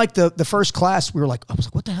 And even like the first class, I was like,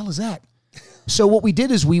 what the hell is that? So what we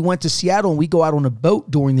did is we went to Seattle and we go out on a boat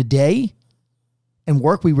during the day and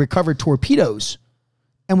work. We recovered torpedoes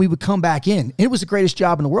and we would come back in. And it was the greatest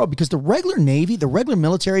job in the world because the regular Navy, the regular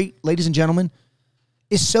military, ladies and gentlemen,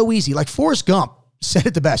 is so easy. Like Forrest Gump said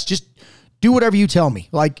it the best. Just do whatever you tell me.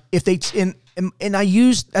 Like if they, and I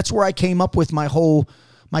used, that's where I came up with my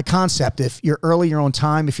concept. If you're early, you're on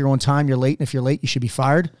time. If you're on time, you're late. And if you're late, you should be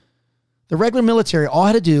fired. The regular military, all I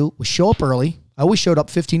had to do was show up early. I always showed up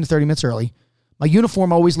 15 to 30 minutes early. My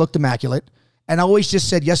uniform always looked immaculate. And I always just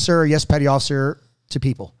said, yes, sir, yes, petty officer to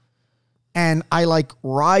people. And I like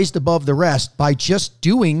rised above the rest by just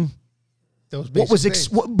doing what was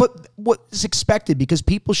expected because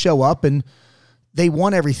people show up and they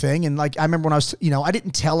want everything. And like, I remember when I was, I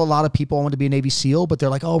didn't tell a lot of people I wanted to be a Navy SEAL, but they're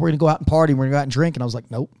like, oh, we're going to go out and party. We're going to go out and drink. And I was like,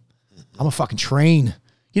 nope, I'm going to fucking train.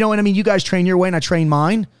 You know what I mean? You guys train your way and I train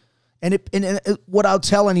mine. And what I'll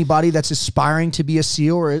tell anybody that's aspiring to be a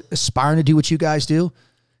SEAL or aspiring to do what you guys do,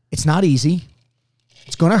 it's not easy.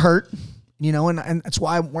 It's going to hurt, and that's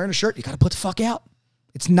why I'm wearing a shirt. You got to put the fuck out.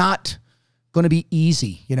 It's not going to be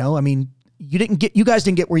easy. I mean, you guys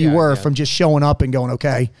didn't get where you were from just showing up and going,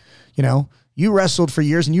 okay, you wrestled for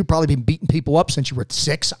years and you've probably been beating people up since you were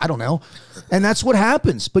 6. I don't know. And that's what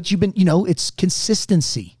happens. But you've been, it's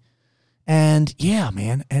consistency. And yeah,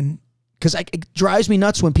 man. And because it drives me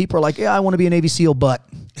nuts when people are like, yeah, I want to be a Navy SEAL, but.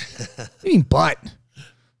 What do you mean, but?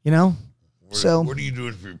 What are you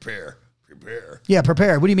doing to prepare? Prepare. Yeah,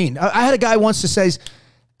 prepare. What do you mean? I had a guy once that says,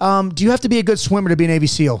 do you have to be a good swimmer to be a Navy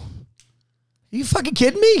SEAL? Are you fucking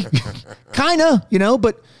kidding me? Kind of,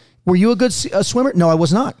 but were you a good swimmer? No, I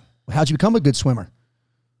was not. How'd you become a good swimmer?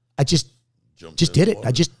 I just did it.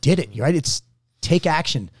 I just did it, right? It's take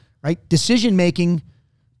action, right? Decision making.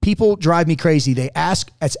 People drive me crazy.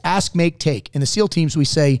 It's ask, make, take. In the SEAL teams, we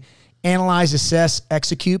say analyze, assess,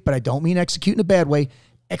 execute, but I don't mean execute in a bad way.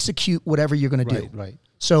 Execute whatever you're going to do. Right.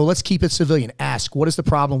 So let's keep it civilian. Ask, what is the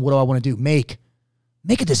problem? What do I want to do? Make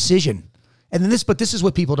a decision. And then this is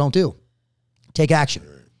what people don't do. Take action.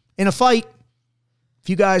 In a fight,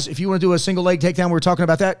 if you want to do a single leg takedown, we were talking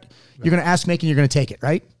about that, you're going to ask, make, and you're going to take it,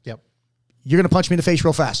 right? Yep. You're going to punch me in the face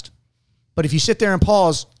real fast. But if you sit there and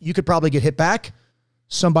pause, you could probably get hit back.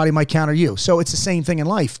 Somebody might counter you. So it's the same thing in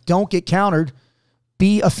life. Don't get countered.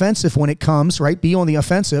 Be offensive when it comes, right? Be on the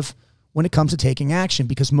offensive when it comes to taking action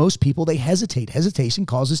because most people, they hesitate. Hesitation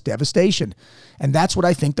causes devastation. And that's what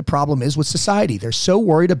I think the problem is with society. They're so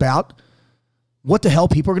worried about what the hell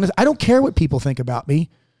people are going to, I don't care what people think about me.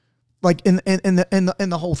 Like in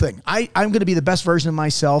the whole thing, I'm going to be the best version of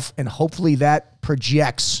myself. And hopefully that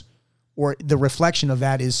projects or the reflection of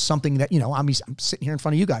that is something that, I'm sitting here in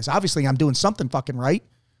front of you guys. Obviously, I'm doing something fucking right.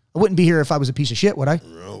 I wouldn't be here if I was a piece of shit, would I?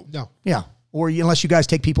 No. Yeah. Or unless you guys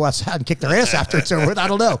take people outside and kick their ass after it's over with. I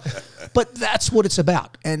don't know. But that's what it's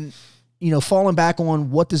about. And, falling back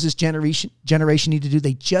on what does this generation need to do?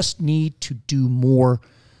 They just need to do more,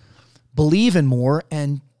 believe in more,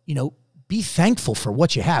 and, be thankful for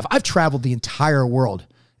what you have. I've traveled the entire world.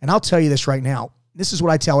 And I'll tell you this right now. This is what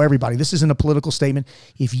I tell everybody. This isn't a political statement.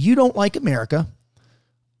 If you don't like America,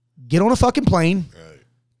 get on a fucking plane,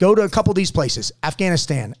 go to a couple of these places,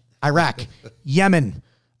 Afghanistan, Iraq, Yemen,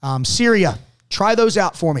 Syria. Try those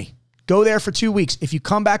out for me. Go there for 2 weeks. If you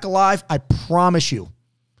come back alive, I promise you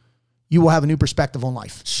will have a new perspective on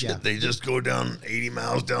life. Shit, they just go down 80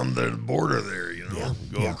 miles down the border there,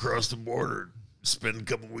 go across the border, spend a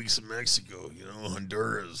couple of weeks in Mexico,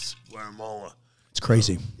 Honduras, Guatemala. It's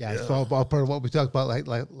crazy. It's all part of what we talked about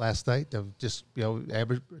like last night of just,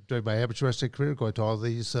 during my amateur wrestling career, going to all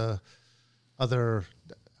these other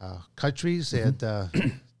countries. And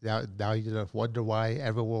now you wonder why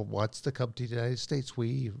everyone wants to come to the United States.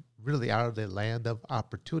 We really are the land of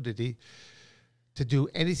opportunity to do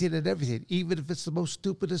anything and everything, even if it's the most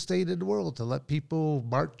stupidest thing in the world, to let people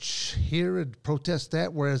march here and protest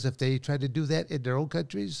that. Whereas if they try to do that in their own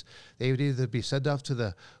countries, they would either be sent off to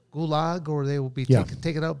the gulag or they will be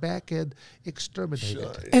taken out back and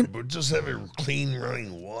exterminated. But just having clean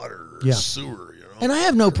running water or sewer, And I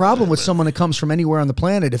have no problem with someone that comes from anywhere on the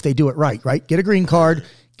planet if they do it right? Get a green card,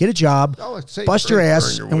 get a job, bust your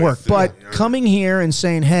ass and work. But coming here and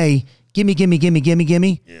saying, hey, gimme, gimme, gimme, gimme,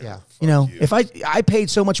 gimme. Yeah. You know, if I paid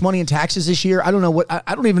so much money in taxes this year, I don't know what,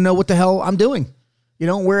 I don't even know what the hell I'm doing, you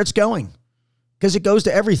know, where it's going. Because it goes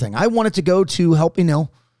to everything. I want it to go to help, you know,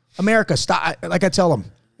 America. Stop, like I tell them.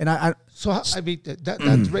 And so, I mean,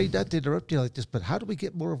 that's Ray, not to interrupt you like this, but how do we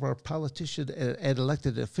get more of our politicians and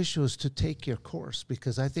elected officials to take your course?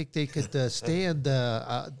 Because I think they could stand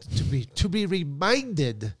to be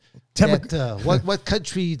reminded that what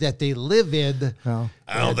country that they live in. I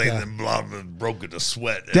don't think them broke it to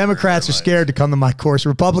sweat. Democrats are scared to come to my course.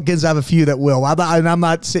 Republicans have a few that will. I'm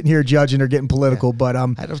not sitting here judging or getting political, but I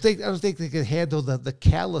don't think they can handle the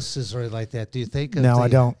calluses or anything like that. Do you think? No, I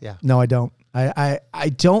don't. Yeah. No, I don't. I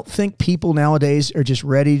don't think people nowadays are just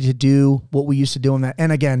ready to do what we used to do in that.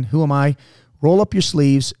 And again, who am I? Roll up your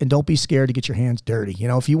sleeves and don't be scared to get your hands dirty. You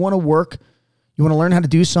know, if you want to work, you want to learn how to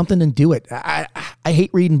do something, then do it. I hate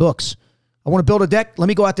reading books. I want to build a deck. Let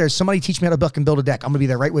me go out there. Somebody teach me how to build a deck. I'm going to be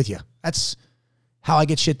there right with you. That's how I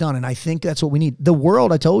get shit done. And I think that's what we need. The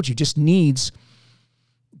world, I told you, just needs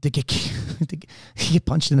to get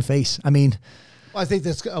punched in the face. I mean, well, I think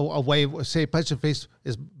that's a way of say punch in the face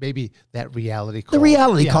is maybe that reality call. The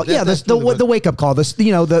reality call. Yeah, the wake up call. This,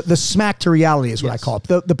 you know, the smack to reality is what I call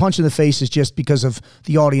it. The punch in the face is just because of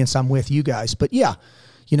the audience I'm with, you guys. But yeah,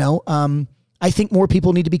 you know, I think more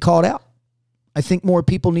people need to be called out. I think more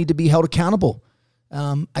people need to be held accountable.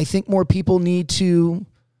 I think more people need to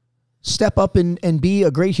step up and be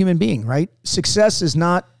a great human being, right? Success is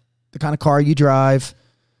not the kind of car you drive,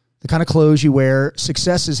 the kind of clothes you wear.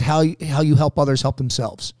 Success is how you help others help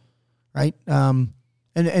themselves, right? And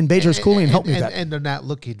Bedros Keuilian helped me with that. And they're not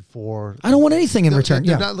looking for. I don't want anything in return.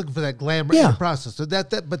 They're not looking for that glamour in the process. So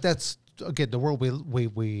but that's again the world we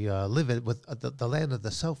live in with the land of the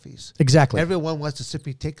selfies. Exactly. Everyone wants to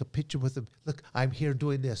simply take a picture with them. Look, I'm here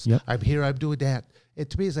doing this. Yep. I'm here. I'm doing that.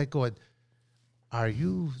 It to me is like going, are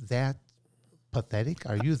you that pathetic?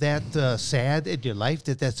 Are you that sad in your life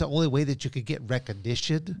that that's the only way that you can get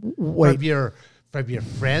recognition from your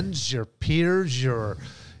friends, your peers, your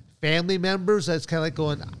family members? That's kind of like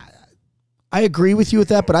going. I agree with you with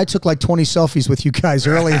that, but I took like 20 selfies with you guys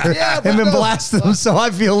earlier and then blasted them, so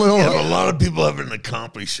I feel a little. Yeah, but a lot of people haven't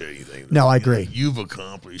accomplished anything. No, I agree. You've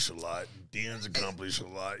accomplished a lot. Dan's accomplished a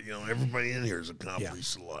lot. You know, everybody in here has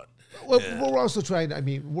accomplished a lot. Well, we're also trying. I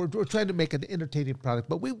mean, we're trying to make an entertaining product,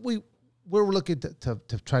 but we're looking to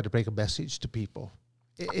try to bring a message to people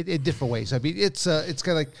in different ways. I mean, it's kind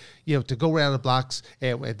of like, you know, to go around the blocks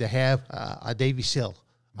and to have a Navy SEAL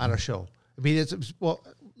on our show. I mean,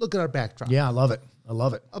 look at our backdrop. Yeah, I love it. I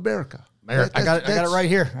love it. America. I got it right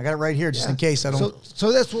here. I got it right here just in case I don't.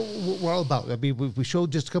 So that's what we're all about. I mean, we showed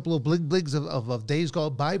just a couple of blings of days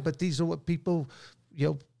gone by, but these are what people, you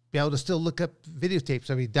know, be able to still look up videotapes.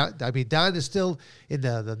 I mean, Don is still in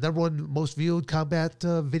the #1 most viewed combat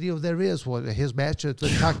video there is. His match with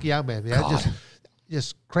Takayama. I mean,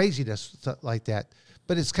 just craziness like that.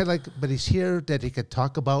 But it's kind of like, but he's here that he can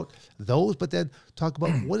talk about those, but then talk about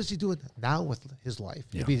what is he doing now with his life.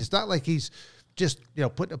 Yeah. I mean, it's not like he's just, you know,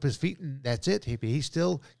 putting up his feet and that's it. He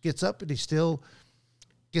still gets up and he still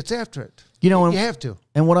gets after it. You know, you have to.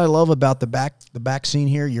 And what I love about the back scene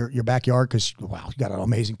here, your backyard, because wow, you got an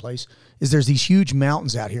amazing place, is there's these huge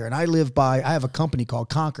mountains out here, and I have a company called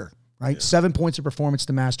Conquer, right? Yeah. 7 points of performance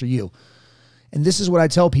to master you. And this is what I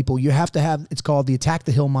tell people: you have to have. It's called the attack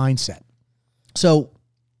the hill mindset. So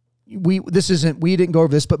we didn't go over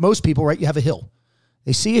this, but most people, right? You have a hill.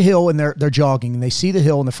 They see a hill and they're jogging, and they see the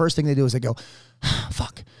hill, and the first thing they do is they go,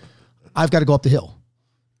 "Fuck, I've got to go up the hill."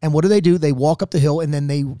 And what do? They walk up the hill, and then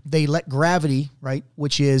they let gravity, right,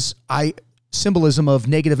 which is symbolism of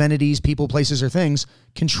negative entities, people, places, or things,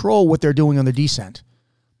 control what they're doing on the descent.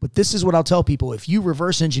 But this is what I'll tell people: if you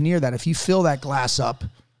reverse engineer that, if you fill that glass up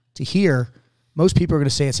to here, most people are going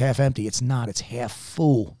to say it's half empty. It's not. It's half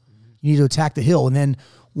full. You need to attack the hill, and then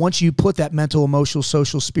once you put that mental, emotional,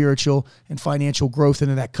 social, spiritual, and financial growth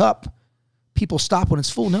into that cup, people stop when it's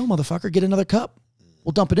full. No, motherfucker, get another cup.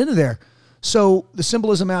 We'll dump it into there. So the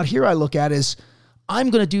symbolism out here I look at is I'm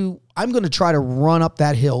going to try to run up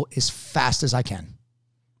that hill as fast as I can.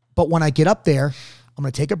 But when I get up there, I'm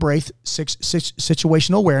going to take a breath,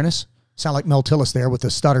 situational awareness. Sound like Mel Tillis there with the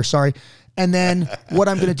stutter, sorry. And then what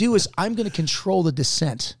I'm going to do is I'm going to control the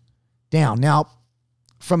descent down. Now,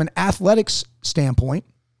 from an athletics standpoint,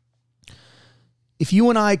 if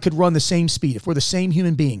you and I could run the same speed, if we're the same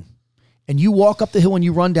human being, and you walk up the hill and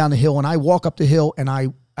you run down the hill, and I walk up the hill and I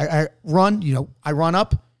run, you know, I run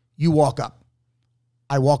up, you walk up.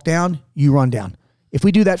 I walk down, you run down. If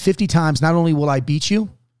we do that 50 times, not only will I beat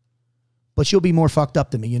you, but you'll be more fucked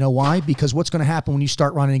up than me. You know why? Because what's going to happen when you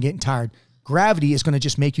start running and getting tired? Gravity is going to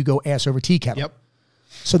just make you go ass over tea kettle. Yep.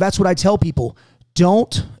 So that's what I tell people.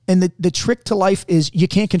 Don't, and the trick to life is you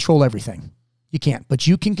can't control everything. You can't, but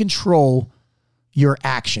you can control your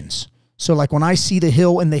actions. So like when I see the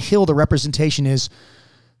hill, and the hill, the representation is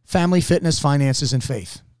family, fitness, finances, and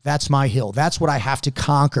faith. That's my hill. That's what I have to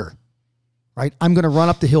conquer, right? I'm going to run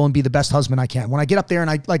up the hill and be the best husband I can. When I get up there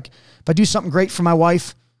and if I do something great for my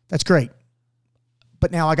wife, that's great.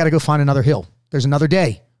 But now I got to go find another hill. There's another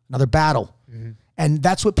day, another battle. Mm-hmm. And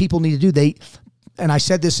that's what people need to do. And I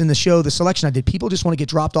said this in the show, the selection I did, people just want to get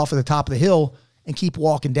dropped off at the top of the hill and keep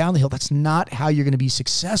walking down the hill. That's not how you're going to be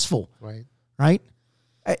successful. Right?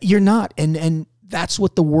 You're not. And that's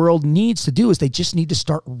what the world needs to do, is they just need to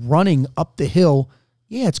start running up the hill.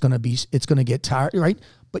 Yeah, it's going to get tired, right?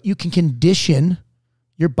 But you can condition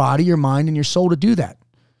your body, your mind, and your soul to do that.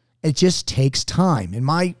 It just takes time. And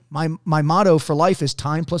my motto for life is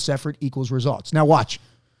time plus effort equals results. Now watch.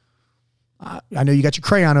 I know you got your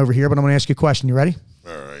crayon over here, but I'm going to ask you a question. You ready?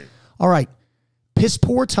 All right. Piss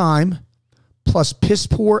poor time plus piss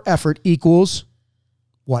poor effort equals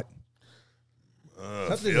what?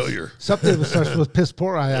 Failure. Something that starts with piss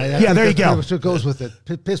poor. Yeah, there you go. What goes with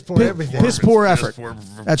it. Piss poor everything. Piss poor effort.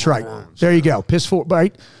 That's right. There you go. Piss poor,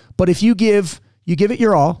 right? But if you give it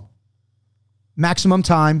your all, maximum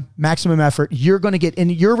time, maximum effort, you're going to get,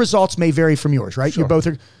 and your results may vary from yours, right? Sure. You're both,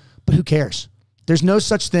 but who cares? There's no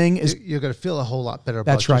such thing as... You're going to feel a whole lot better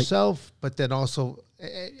about yourself, but then also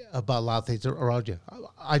about a lot of things around you.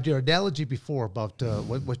 I did your analogy before about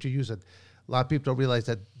what you're using. A lot of people don't realize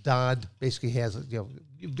that Don basically has,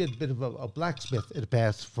 you've been a bit of a blacksmith in the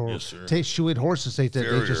past for shoeing horses, things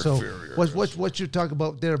that nature. So what you're talking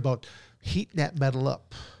about there about heating that metal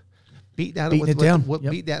up. Beating it down.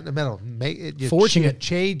 Beating that in the metal. Forging it.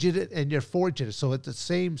 Changing it, and you're forging it. So it's the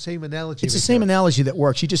same analogy. It's the same analogy that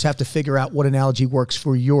works. You just have to figure out what analogy works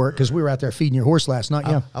for because we were out there feeding your horse last night.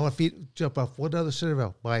 I want to jump off one other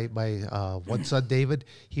scenario. My one son, David,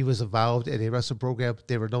 he was involved in a wrestling program.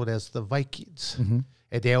 They were known as the Vikings. Mm-hmm.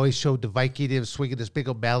 And they always showed the Viking him swinging this big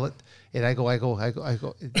old mallet. And I go,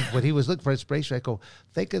 when he was looking for inspiration, I go,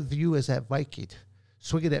 think of you as that Viking,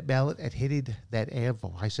 swinging that mallet and hitting that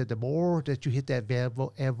anvil. I said, the more that you hit that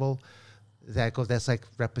anvil, that's like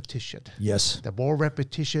repetition. Yes. The more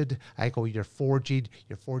repetition, I go, you're forging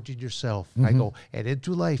yourself. Mm-hmm. I go, and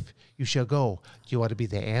into life you shall go. Do you want to be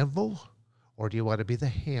the anvil or do you want to be the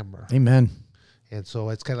hammer? Amen. And so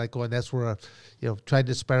it's kind of like going, that's where, trying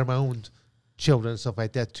to inspire my own children and stuff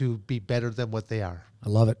like that to be better than what they are. I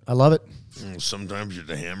love it. Sometimes you're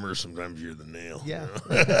the hammer, sometimes you're the nail. Yeah.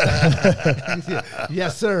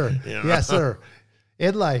 Yes, sir. Yes, sir.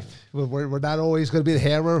 In life, we're not always going to be the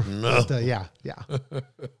hammer. No. But, yeah.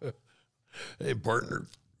 Hey, partner,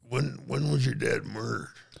 when was your dad murdered?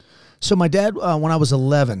 So my dad, when I was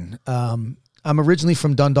 11, I'm originally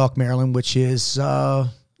from Dundalk, Maryland, which is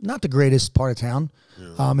not the greatest part of town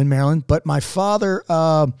in Maryland. But my father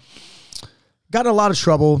got in a lot of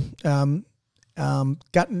trouble,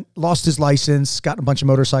 lost his license, got in a bunch of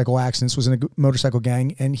motorcycle accidents, was in a motorcycle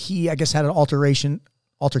gang, and he, I guess, had an altercation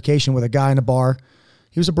with a guy in a bar.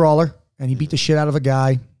 He was a brawler, and he beat the shit out of a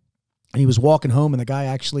guy, and he was walking home, and the guy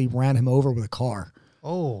actually ran him over with a car.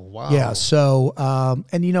 Oh, wow. Yeah, so,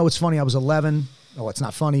 and it's funny, I was 11. Oh, it's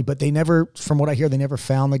not funny, but from what I hear, they never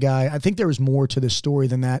found the guy. I think there was more to this story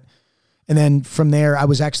than that. And then from there, I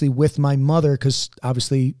was actually with my mother because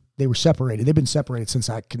obviously they were separated. They've been separated since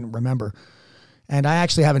I can remember. And I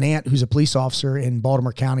actually have an aunt who's a police officer in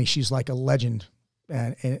Baltimore County. She's like a legend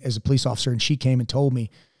as a police officer, and she came and told me.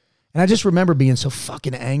 And I just remember being so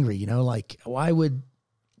fucking angry, like why would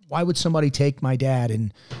somebody take my dad?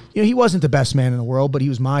 And he wasn't the best man in the world, but he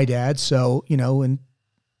was my dad. So I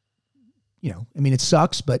mean, it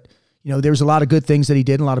sucks, but there was a lot of good things that he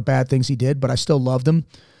did and a lot of bad things he did, but I still loved him.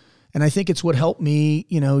 And I think it's what helped me,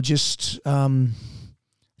 I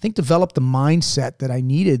think develop the mindset that I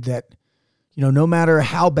needed that, no matter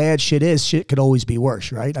how bad shit is, shit could always be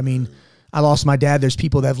worse, right? I mean, I lost my dad. There's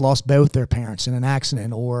people that have lost both their parents in an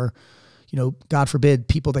accident or, God forbid,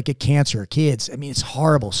 people that get cancer, kids. I mean, it's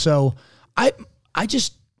horrible. So I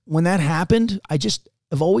just, when that happened,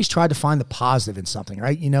 I've always tried to find the positive in something,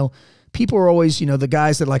 right? People are always, the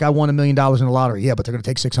guys that like, I won $1 million in the lottery. Yeah, but they're going to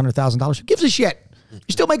take $600,000. Who gives a shit? You're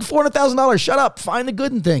still making $400,000. Shut up. Find the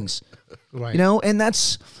good in things. Right. And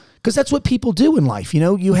that's because that's what people do in life.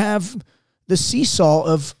 You have the seesaw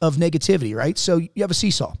of negativity, right? So you have a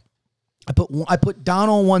seesaw. I put Don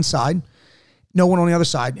on one side, no one on the other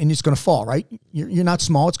side, and it's going to fall, right? You're not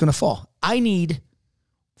small. It's going to fall. I need,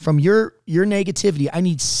 from your negativity, I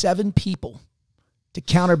need 7 people to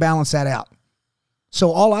counterbalance that out.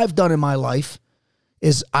 So all I've done in my life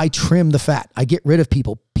is I trim the fat. I get rid of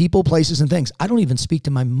people, places, and things. I don't even speak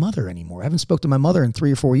to my mother anymore. I haven't spoken to my mother in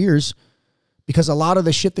 3 or 4 years because a lot of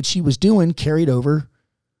the shit that she was doing carried over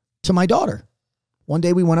to my daughter. One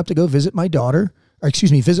day we went up to go visit my daughter, or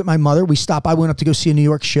excuse me, visit my mother. I went up to go see a New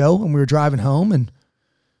York show, and we were driving home, and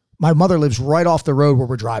my mother lives right off the road where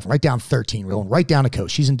we're driving, right down 13, rolling right down the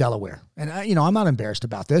coast. She's in Delaware. And I'm not embarrassed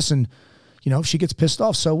about this. And, if she gets pissed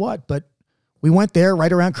off, so what? But we went there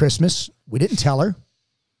right around Christmas. We didn't tell her.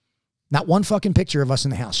 Not one fucking picture of us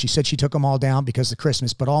in the house. She said she took them all down because of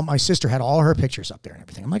Christmas, but my sister had all her pictures up there and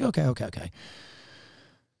everything. I'm like, okay.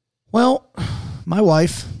 Well, my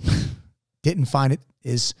wife didn't find it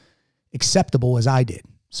as acceptable as I did.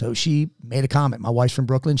 So she made a comment. My wife's from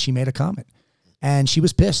Brooklyn. She made a comment. And she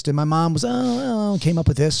was pissed. And my mom was, came up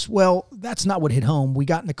with this. Well, that's not what hit home. We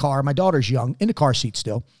got in the car. My daughter's young, in the car seat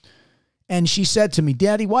still. And she said to me,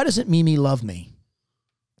 Daddy, why doesn't Mimi love me?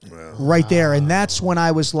 Well, right there. And that's when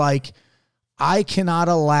I was like, I cannot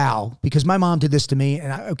allow, because my mom did this to me,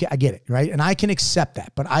 and I get it, right? And I can accept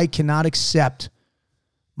that, but I cannot accept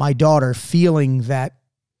my daughter feeling that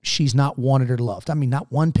she's not wanted or loved. I mean,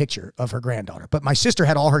 not one picture of her granddaughter, but my sister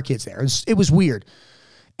had all her kids there. It was weird.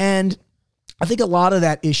 And I think a lot of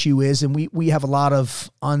that issue is, and we have a lot of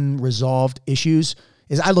unresolved issues,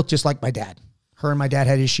 is I look just like my dad. Her and my dad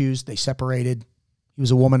had issues. They separated. He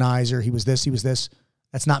was a womanizer. He was this, he was this.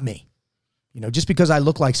 That's not me. Just because I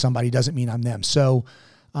look like somebody doesn't mean I'm them. So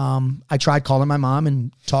I tried calling my mom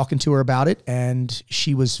and talking to her about it, and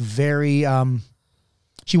she was very,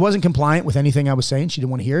 she wasn't compliant with anything I was saying. She didn't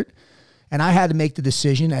want to hear it. And I had to make the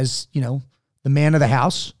decision as, the man of the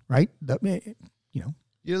house, right?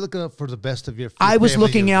 You're looking out for the best of your I was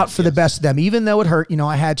looking out for the best of them. Even though it hurt,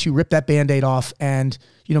 I had to rip that Band-Aid off. And,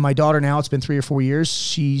 my daughter now, it's been 3 or 4 years.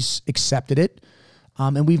 She's accepted it.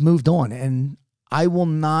 And we've moved on. And I will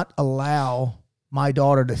not allow my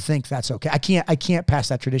daughter to think that's okay. I can't pass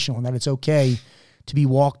that tradition on that it's okay to be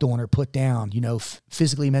walked on or put down,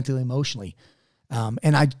 physically, mentally, emotionally.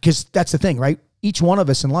 Because that's the thing, right? Each one of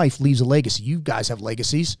us in life leaves a legacy. You guys have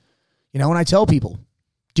legacies. And I tell people,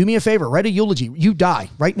 do me a favor, write a eulogy. You die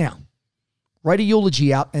right now. Write a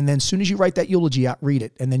eulogy out, and then as soon as you write that eulogy out, read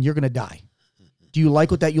it, and then you're going to die. Do you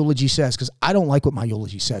like what that eulogy says? Because I don't like what my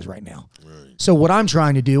eulogy says right now. Right. So what I'm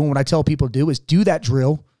trying to do, and what I tell people to do, is do that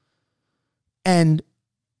drill, and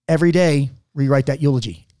every day rewrite that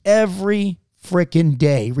eulogy. Every freaking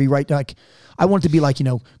day rewrite. Like, I want it to be like,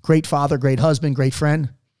 great father, great husband, great friend,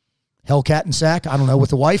 Hellcat and sack. I don't know, with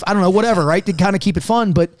the wife. I don't know, whatever, right? To kind of keep it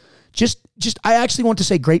fun, but just I actually want to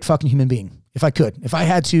say great fucking human being, if I could. If I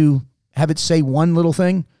had to have it say one little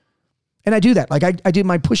thing, and I do that. Like I did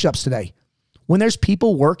my push-ups today. When there's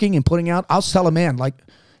people working and putting out, I'll tell a man, like,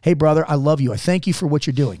 hey, brother, I love you. I thank you for what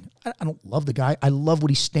you're doing. I don't love the guy. I love what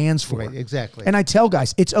he stands for. Right, exactly. And I tell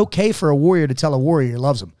guys, it's okay for a warrior to tell a warrior he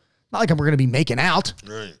loves him. Not like we're going to be making out.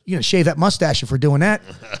 Right. You're going to shave that mustache if we're doing that.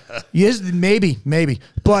 Yes, maybe.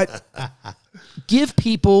 But give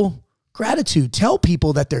people gratitude. Tell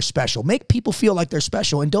people that they're special. Make people feel like they're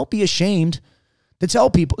special. And don't be ashamed to tell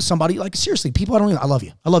somebody, like, seriously, people, I love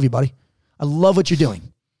you. I love you, buddy. I love what you're doing.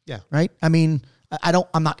 Yeah. Right? I mean,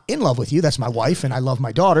 I'm not in love with you. That's my wife, and I love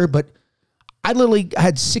my daughter, but I literally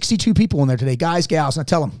had 62 people in there today, guys, gals, and I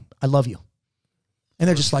tell them, I love you. And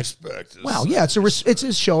they're just like, wow, yeah, it's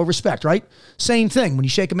a show of respect, right? Same thing when you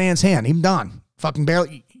shake a man's hand. Even Don fucking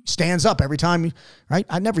barely stands up every time, right?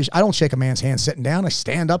 I don't shake a man's hand sitting down. I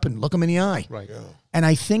stand up and look him in the eye. Right. Yeah. And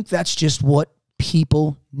I think that's just what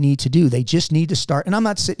people need to do. They just need to start. And I'm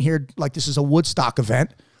not sitting here like this is a Woodstock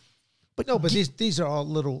event. But no, but these are all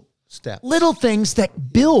little steps. Little things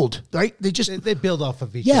that build, right? They build off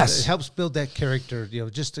of each other. It helps build that character,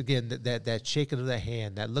 just again, that shaking of the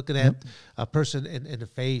hand, that looking at a person in the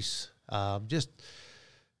face, just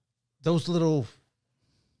those little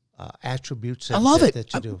attributes I love it.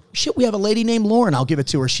 That you do. Shit, we have a lady named Lauren. I'll give it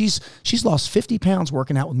to her. She's lost 50 pounds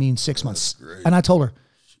working out with me in 6 months. And I told her,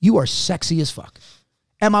 you are sexy as fuck.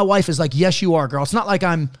 And my wife is like, yes, you are, girl. It's not like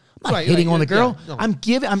I'm not hitting on the girl. Yeah,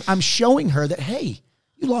 no. I'm showing her that, hey,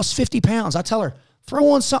 you lost 50 pounds. I tell her,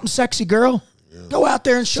 throw on something sexy, girl. Yeah. Go out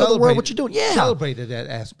there and show the world what you're doing. Yeah. Celebrated that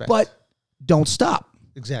aspect. But don't stop.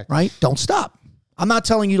 Exactly. Right? Don't stop. I'm not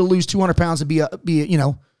telling you to lose 200 pounds and be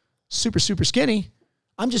super, super skinny.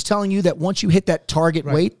 I'm just telling you that once you hit that target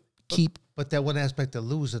weight, But that one aspect of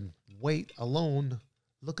losing weight alone,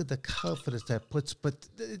 look at the confidence that puts, but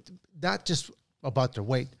not just about their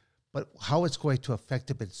weight, but how it's going to affect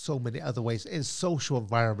them in so many other ways in social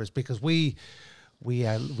environments, because we we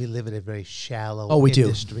live in a very shallow we do.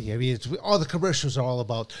 industry. I mean, all the commercials are all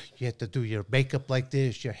about you have to do your makeup like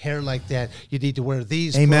this, your hair like that. You need to wear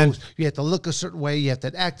these Amen. clothes. You have to look a certain way. You have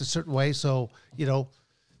to act a certain way. So,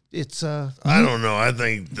 it's I don't know. I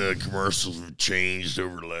think the commercials have changed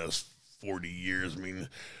over the last 40 years. I mean,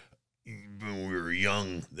 when we were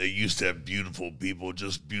young, they used to have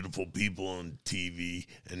just beautiful people on TV,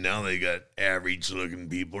 and now they got average-looking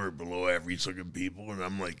people or below average-looking people, and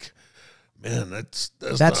I'm like, man, that's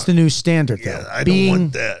the new standard, though. I don't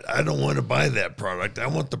want that. I don't want to buy that product. I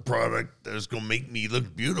want the product that's going to make me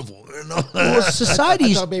look beautiful. Well,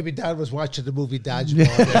 society's... I thought maybe Don was watching the movie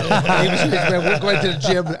Dodgeball. We're going to the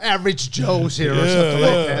gym, Average Joe's here or something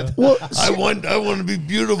like that. Well, I want to be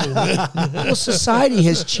beautiful, man. Well, society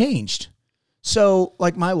has changed. So,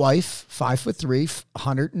 like my wife, 5'3",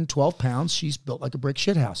 112 pounds, she's built like a brick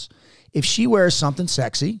shithouse. If she wears something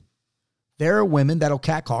sexy, there are women that'll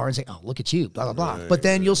catcall her and say, "Oh, look at you," blah blah blah. Right, but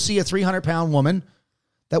then you'll see a 300-pound woman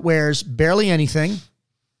that wears barely anything,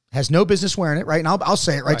 has no business wearing it, right? And I'll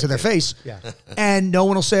say it right to their face, and no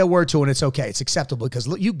one will say a word to it. And it's okay, it's acceptable because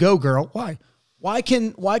look, you go, girl. Why? Why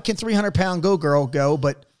can 300-pound girl go,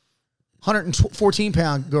 but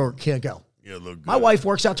 114-pound girl can't go? Yeah, look good. My wife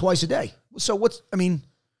works out twice a day. So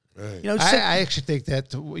Right. I actually think that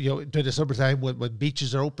during the summertime when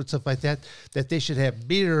beaches are open, stuff like that they should have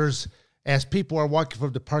mirrors as people are walking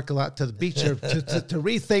from the parking lot to the beach to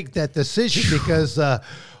rethink that decision because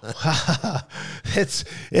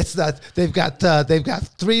it's not they've got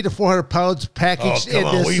 300 to 400 pounds packaged in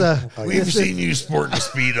this. We've seen you sporting a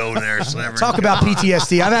Speedo there, Severn. Talk about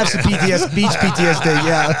PTSD. I've had some beach PTSD.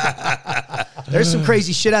 Yeah, there's some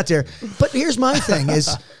crazy shit out there. But here's my thing: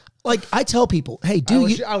 is like I tell people, hey,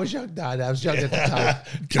 I was young, Don. I was young at the time.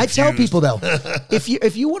 I tell people though, if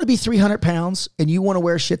you want to be 300 pounds and you want to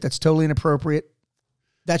wear shit that's totally inappropriate,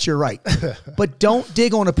 that's your right. But don't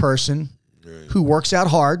dig on a person who works out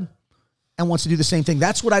hard and wants to do the same thing.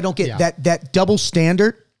 That's what I don't get. Yeah. That double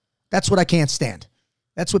standard. That's what I can't stand.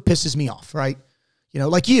 That's what pisses me off. Right?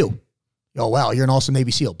 Like you. Oh, wow, you're an awesome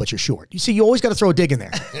Navy SEAL, but you're short. You see, you always got to throw a dig in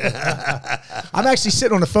there. I'm actually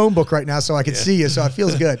sitting on a phone book right now so I can see you, so it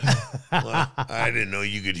feels good. Well, I didn't know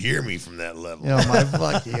you could hear me from that level.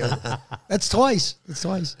 Fuck you. That's twice.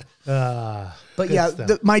 But yeah,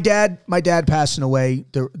 my dad passing away,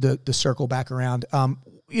 the circle back around.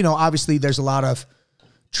 Obviously there's a lot of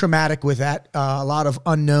traumatic with that, a lot of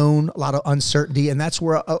unknown, a lot of uncertainty, and that's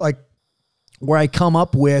where I come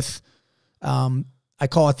up with I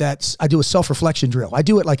call it that. I do a self-reflection drill. I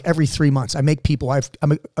do it like every 3 months. I make people,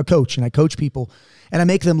 I'm a coach and I coach people and I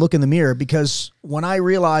make them look in the mirror because when I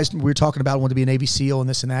realized we were talking about I wanted to be a Navy SEAL and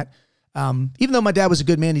this and that, even though my dad was a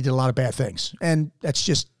good man, he did a lot of bad things. And that's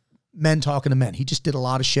just men talking to men. He just did a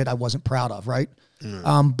lot of shit I wasn't proud of, right?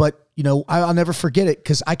 But, I'll never forget it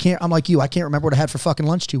because I'm like you. I can't remember what I had for fucking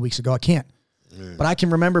lunch 2 weeks ago. I can't. But I can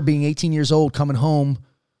remember being 18 years old, coming home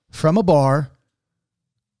from a bar,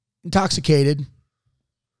 intoxicated.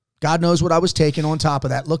 God knows what I was taking on top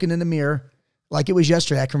of that, looking in the mirror like it was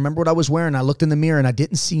yesterday. I can remember what I was wearing. I looked in the mirror and I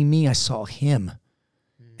didn't see me. I saw him.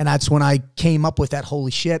 And that's when I came up with that,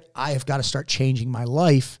 holy shit, I have got to start changing my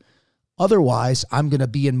life. Otherwise, I'm going to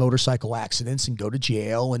be in motorcycle accidents and go to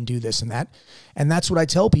jail and do this and that. And that's what I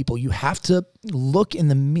tell people. You have to look in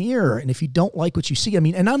the mirror. And if you don't like what you see,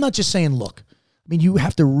 and I'm not just saying look. You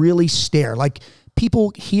have to really stare. Like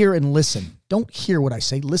people hear and listen. Don't hear what I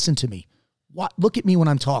say. Listen to me. Look at me when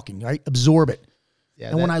I'm talking, right? Absorb it. Yeah,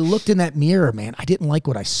 and when I looked in that mirror, man, I didn't like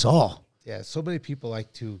what I saw. Yeah, so many people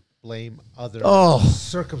like to blame other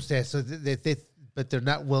circumstances, but they're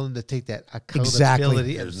not willing to take that accountability.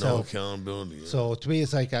 Exactly. There's no accountability. Yeah. So to me,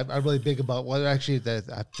 it's like I'm really big about I'm trying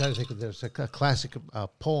to think of there's a classic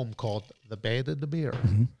poem called "The Man in the Mirror."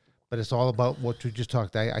 Mm-hmm. But it's all about what we just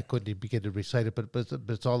talked. I couldn't even begin to recite it, but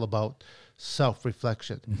it's all about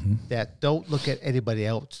self-reflection. Mm-hmm. That don't look at anybody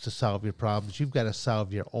else to solve your problems. You've got to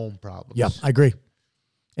solve your own problems. Yeah, I agree.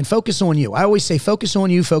 And focus on you. I always say focus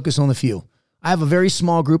on you, focus on the few. I have a very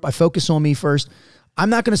small group. I focus on me first. I'm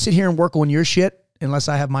not going to sit here and work on your shit unless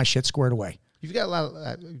I have my shit squared away. You've got a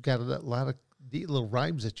lot of neat little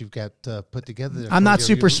rhymes that you've got put together there. I'm not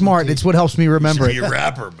super smart. It's what helps me remember it. You're a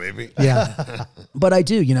rapper, baby. Yeah. But I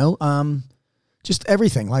do, just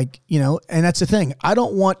everything. And that's the thing. I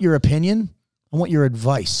don't want your opinion. I want your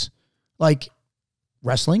advice. Like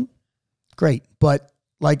wrestling, great. But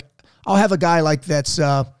I'll have a guy that's,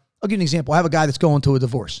 I'll give you an example. I have a guy that's going to a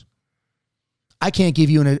divorce. I can't give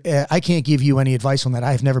you any advice on that.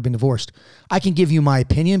 I have never been divorced. I can give you my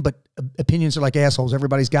opinion, but opinions are like assholes.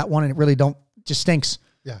 Everybody's got one and it really just stinks.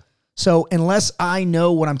 Yeah. So unless I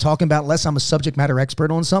know what I'm talking about, unless I'm a subject matter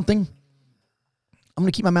expert on something, I'm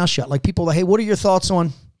going to keep my mouth shut. Like people are like, hey, what are your thoughts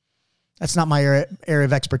on, that's not my area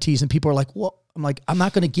of expertise. And people are like, well, I'm like, I'm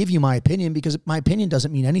not going to give you my opinion because my opinion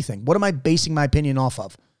doesn't mean anything. What am I basing my opinion off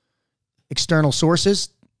of? External sources?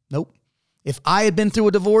 Nope. If I had been through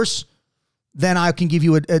a divorce, then I can give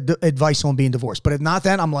you advice on being divorced. But if not,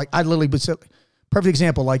 then I'm like, I literally would say, perfect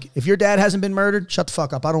example. Like if your dad hasn't been murdered, shut the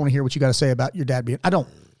fuck up. I don't want to hear what you got to say about your dad being, I don't,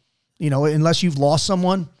 unless you've lost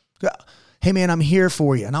someone. Hey man, I'm here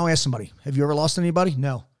for you. And I'll ask somebody, have you ever lost anybody?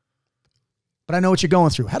 No. But I know what you're going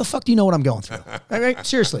through. How the fuck do you know what I'm going through? All right?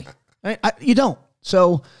 Seriously. You don't.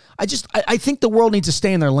 So I think the world needs to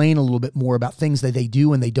stay in their lane a little bit more about things that they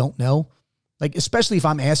do and they don't know. Like, especially if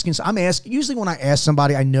I'm asking, usually when I ask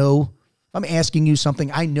somebody, I know, if I'm asking you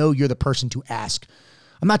something, I know you're the person to ask.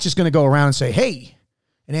 I'm not just going to go around and say, hey,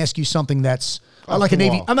 and ask you something that's like a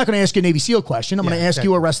Navy. I'm not going to ask you a Navy SEAL question. I'm going to ask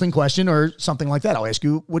you a wrestling question or something like that. I'll ask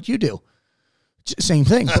you what you do. Same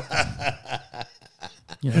thing. But,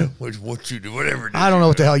 what you do, whatever. I don't know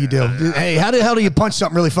what the hell you do. Hey, how the hell do you punch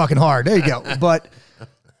something really fucking hard? There you go.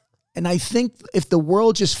 And I think if the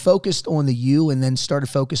world just focused on the you and then started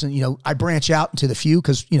focusing, I branch out into the few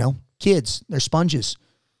because, kids, they're sponges.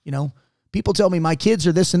 People tell me my kids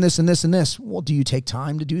are this and this and this and this. Well, do you take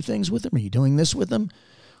time to do things with them? Are you doing this with them?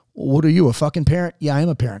 Well, what are you, a fucking parent? Yeah, I am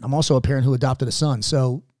a parent. I'm also a parent who adopted a son.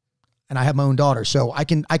 So, and I have my own daughter. So I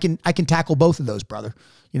can tackle both of those, brother.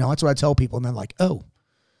 That's what I tell people. And they're like, oh,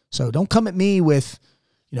 so don't come at me with,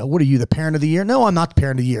 what are you, the parent of the year? No, I'm not the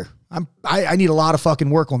parent of the year. I need a lot of fucking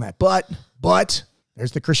work on that. But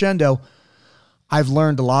there's the crescendo. I've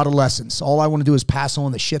learned a lot of lessons. All I want to do is pass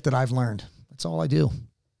on the shit that I've learned. That's all I do.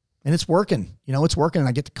 And it's working. It's working. And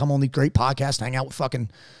I get to come on these great podcasts, hang out with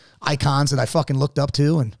fucking icons that I fucking looked up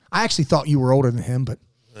to. And I actually thought you were older than him, but.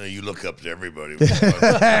 You look up to everybody.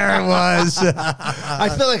 There it was.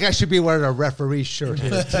 I feel like I should be wearing a referee shirt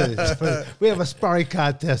here too. We have a sparring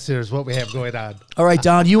contest here is what we have going on. All right,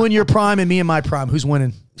 Don, you in your prime and me in my prime. Who's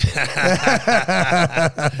winning? You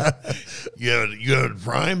have a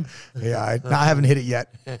prime? Yeah, I haven't hit it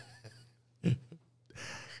yet.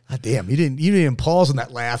 God damn, you didn't even pause on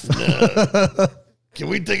that laugh. Can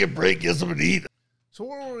we take a break, get something to eat? So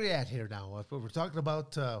where are we at here now? We're talking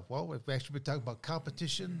about, we've actually been talking about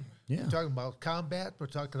competition. Yeah. We're talking about combat. We're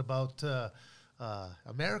talking about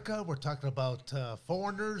America. We're talking about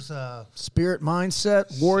foreigners. Spirit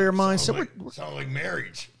mindset, warrior mindset. Sounds like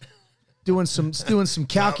marriage. Doing some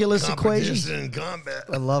calculus equations. And combat.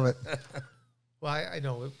 I love it. Well, I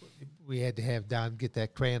know we had to have Don get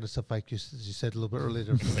that crayon and stuff like you said a little bit earlier.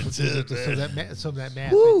 That's it, some of that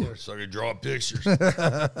math Woo. right there. So I could draw pictures.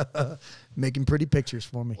 Making pretty pictures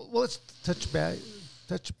for me. Well, let's touch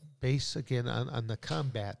base again on the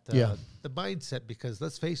combat, the mindset, because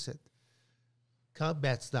let's face it,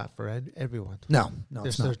 combat's not for everyone. No,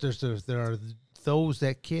 it's not. There are those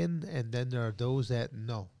that can, and then there are those that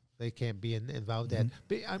they can't be involved in.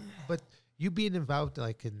 But you being involved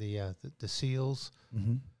like in the SEALs,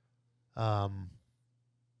 I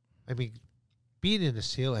mean, being in the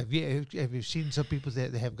SEAL, have you seen some people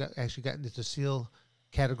that have actually gotten into the SEAL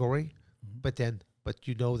category, but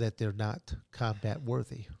that they're not combat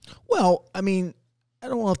worthy? Well, I mean, I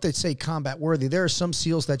don't know if they'd say combat worthy. There are some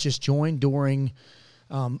SEALs that just joined during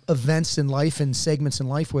events in life and segments in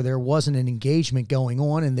life where there wasn't an engagement going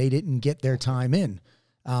on and they didn't get their time in.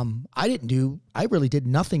 I really did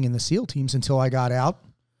nothing in the SEAL teams until I got out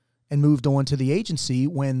and moved on to the agency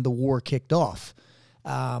when the war kicked off.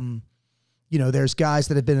 There's guys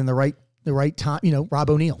that have been in the right time. Rob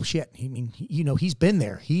O'Neill, shit. I mean, he's been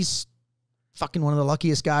there. He's fucking one of the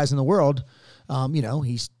luckiest guys in the world.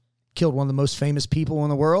 He's killed one of the most famous people in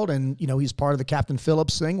the world, and he's part of the Captain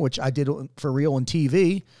Phillips thing, which I did for real on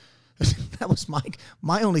TV. That was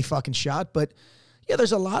my only fucking shot. But yeah,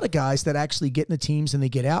 there's a lot of guys that actually get in the teams and they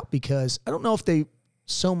get out because I don't know if they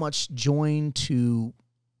so much join to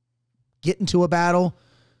get into a battle,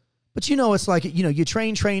 but it's like, you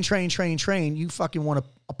train, you fucking want to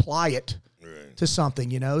apply it to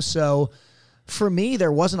something, So for me,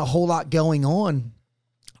 there wasn't a whole lot going on.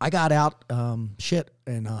 I got out,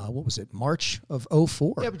 in, what was it, March of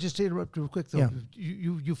 2004. Yeah, but just to interrupt real quick, though, Yeah.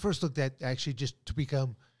 You first looked at actually just to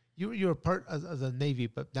become, you're a part of the Navy,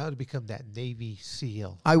 but now to become that Navy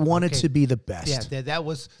SEAL. I wanted to be the best. Yeah, that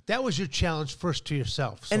was your challenge first to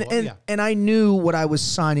yourself. So, and I knew what I was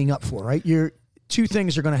signing up for, right? Two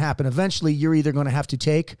things are going to happen. Eventually, you're either going to have to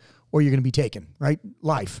take or you're going to be taken, right?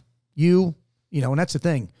 Life. And that's the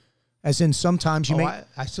thing. As in, sometimes you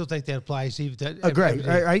I still think that applies even to great,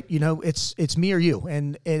 right? It's me or you,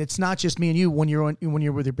 and it's not just me and you. When you're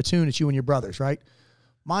with your platoon, it's you and your brothers, right?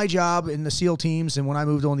 My job in the SEAL teams and when I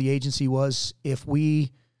moved on the agency was if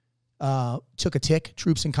we took a tick,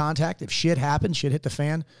 troops in contact. If shit happened, shit hit the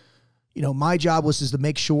fan. You know, my job was to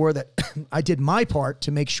make sure that I did my part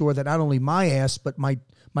to make sure that not only my ass, but my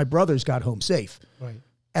brothers got home safe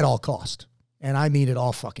at all cost. And I mean at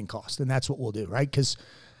all fucking cost. And that's what we'll do, right? Because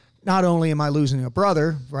not only am I losing a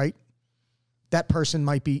brother, right? That person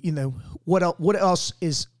might be, you know, what else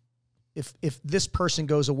is, if this person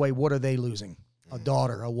goes away, what are they losing? A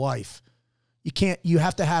daughter, a wife. You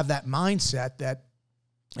have to have that mindset,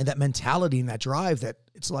 and that mentality and that drive that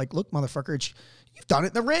it's like, look, motherfucker, you've done it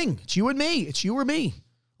in the ring. It's you and me. It's you or me.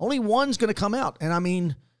 Only one's going to come out. And I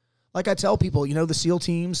mean, like I tell people, you know, the SEAL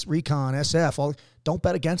teams, Recon, SF, don't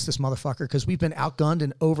bet against this motherfucker because we've been outgunned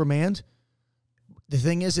and overmanned. The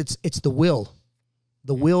thing is, it's the will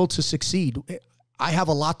to succeed. I have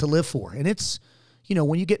a lot to live for. And it's, you know,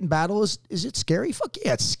 when you get in battle, is it scary? Fuck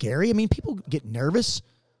yeah, it's scary. I mean, people get nervous.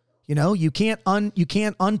 You know, you can't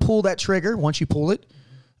unpull that trigger once you pull it.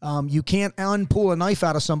 You can't unpull a knife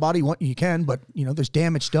out of somebody. You can, but, you know, there's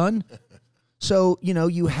damage done. So, you know,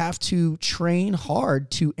 you have to train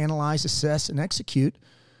hard to analyze, assess, and execute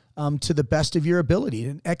to the best of your ability.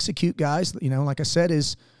 And execute, guys, you know, like I said,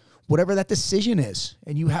 is whatever that decision is.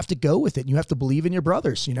 And you have to go with it. And you have to believe in your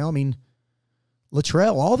brothers. You know, I mean,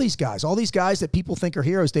 Luttrell, all these guys that people think are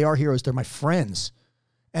heroes, they are heroes. They're my friends.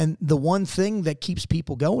 And the one thing that keeps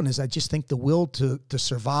people going is I just think the will to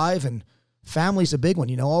survive, and family's a big one.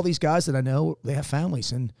 You know, all these guys that I know, they have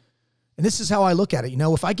families. And this is how I look at it. You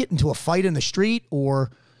know, if I get into a fight in the street,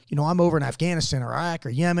 or, you know, I'm over in Afghanistan or Iraq or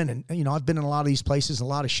Yemen, and, you know, I've been in a lot of these places, a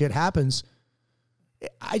lot of shit happens.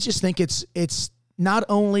 I just think it's not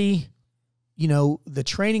only, you know, the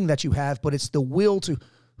training that you have, but it's the will to,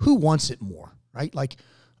 who wants it more, right? Like,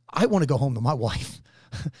 I want to go home to my wife.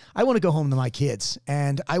 I want to go home to my kids,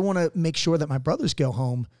 and I want to make sure that my brothers go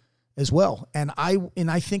home as well. And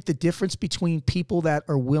I think the difference between people that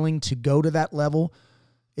are willing to go to that level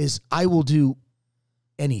is I will do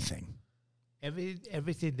anything.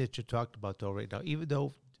 Everything that you talked about though right now, even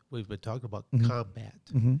though we've been talking about combat,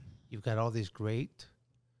 you've got all these great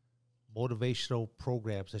motivational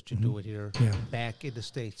programs that you're doing here back in the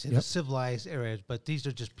States, in the civilized areas, but these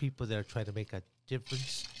are just people that are trying to make a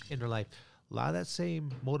difference in their life. A lot of that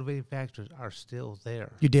same motivating factors are still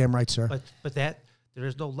there. You're damn right, sir. But that there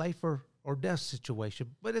is no life or death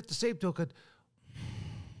situation. But at the same token,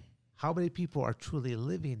 how many people are truly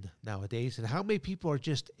living nowadays, and how many people are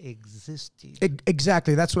just existing?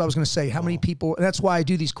 Exactly. That's what I was going to say. How many people, and that's why I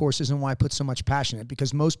do these courses and why I put so much passion in it,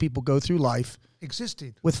 because most people go through life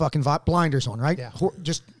existing with fucking blinders on, right? Yeah.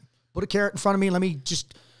 Just put a carrot in front of me. Let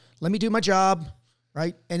me do my job.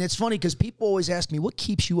 Right. And it's funny because people always ask me, what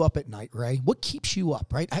keeps you up at night, Ray? What keeps you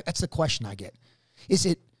up? Right. That's the question I get. Is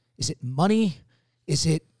it money? Is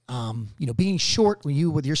it, you know, being short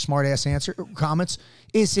with your smart ass comments?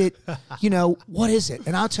 Is it, you know, what is it?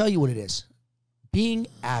 And I'll tell you what it is. Being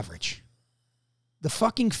average. The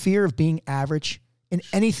fucking fear of being average in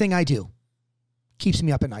anything I do keeps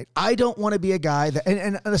me up at night. I don't want to be a guy that,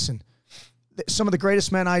 and listen, some of the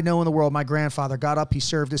greatest men I know in the world, my grandfather got up, he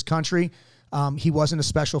served his country. He wasn't a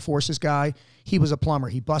special forces guy. He was a plumber.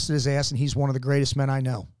 He busted his ass, and he's one of the greatest men I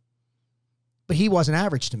know. But he wasn't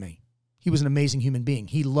average to me. He was an amazing human being.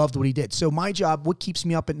 He loved what he did. So my job, what keeps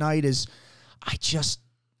me up at night is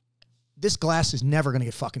this glass is never going to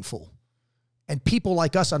get fucking full. And people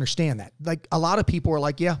like us understand that. Like, a lot of people are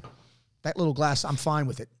like, yeah, that little glass, I'm fine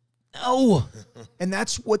with it. No. And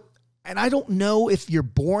and I don't know if you're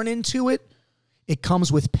born into it. It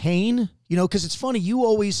comes with pain, you know, because it's funny.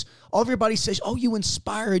 Everybody says, oh, you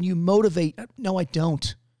inspire and you motivate. No, I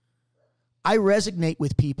don't. I resonate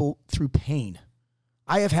with people through pain.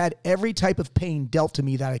 I have had every type of pain dealt to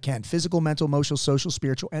me that I can. Physical, mental, emotional, social,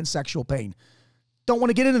 spiritual, and sexual pain. Don't want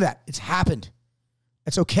to get into that. It's happened.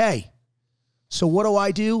 It's okay. So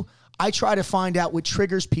what do? I try to find out what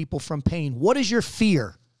triggers people from pain. What is your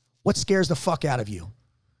fear? What scares the fuck out of you?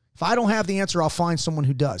 If I don't have the answer, I'll find someone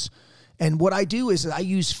who does. And what I do is I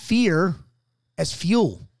use fear as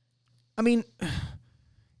fuel. I mean,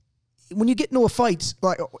 when you get into a fight,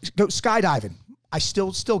 like go skydiving, I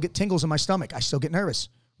still get tingles in my stomach. I still get nervous.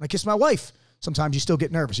 When I kiss my wife, sometimes you still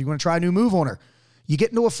get nervous. You want to try a new move on her. You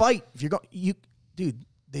get into a fight. If dude,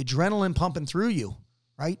 the adrenaline pumping through you,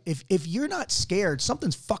 right? If you're not scared,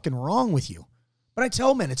 something's fucking wrong with you. But I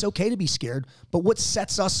tell men it's okay to be scared. But what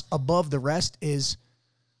sets us above the rest is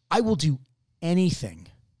I will do anything,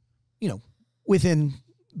 you know, within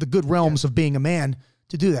the good realms of being a man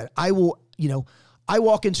to do that. I will, you know, I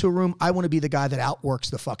walk into a room, I want to be the guy that outworks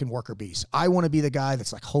the fucking worker bees. I want to be the guy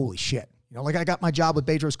that's like, holy shit. You know, like I got my job with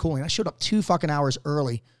Bedros Cooling. I showed up 2 fucking hours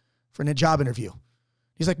early for a job interview.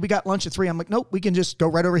 He's like, we got lunch at 3. I'm like, nope, we can just go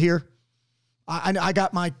right over here. I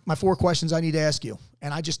got my 4 questions I need to ask you.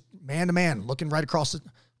 And I just, man to man, looking right across it.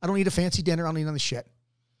 I don't need a fancy dinner. I don't need none of the shit.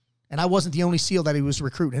 And I wasn't the only SEAL that he was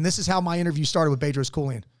recruiting. And this is how my interview started with Bedros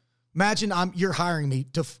Keuilian. Imagine you're hiring me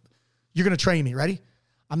you're going to train me. Ready?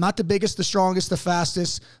 I'm not the biggest, the strongest, the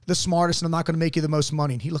fastest, the smartest, and I'm not going to make you the most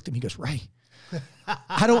money. And he looked at me and goes, Ray,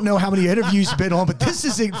 I don't know how many interviews you've been on, but this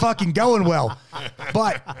isn't fucking going well.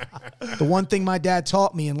 But the one thing my dad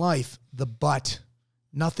taught me in life, the but.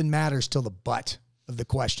 Nothing matters till the but of the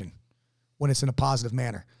question when it's in a positive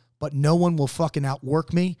manner. But no one will fucking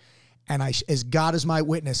outwork me. And as God is my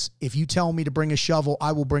witness, if you tell me to bring a shovel,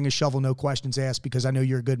 I will bring a shovel, no questions asked, because I know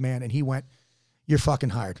you're a good man. And he went, you're fucking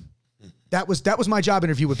hired. That was my job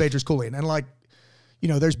interview with Bedros Keuilian. And like,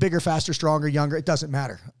 there's bigger, faster, stronger, younger. It doesn't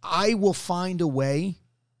matter. I will find a way.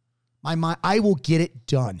 I will get it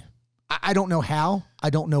done. I don't know how. I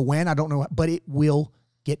don't know when. I don't know, but it will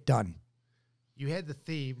get done. You had the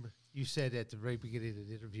theme. You said at the very beginning of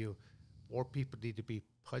the interview, more people need to be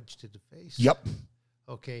punched in the face. Yep.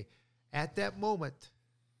 Okay. At that moment,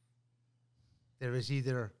 there is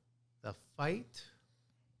either the fight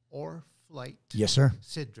or flight yes, sir.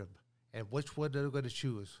 syndrome. And which one are they going to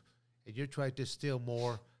choose? And you're trying to steal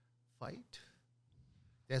more fight.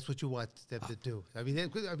 That's what you want them to do. I mean,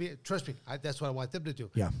 trust me, that's what I want them to do.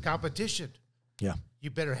 Yeah. Competition. Yeah. You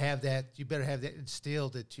better have that. You better have that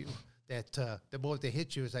instilled into you. That the moment they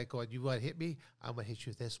hit you is like going, you want to hit me? I'm going to hit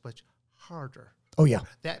you this much harder. Oh, yeah.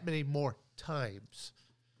 That many more times.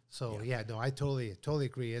 So, yeah, no, I totally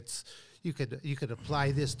agree. It's you could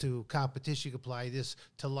apply this to competition. You could apply this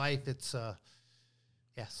to life. It's,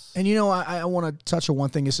 yes. And, I want to touch on one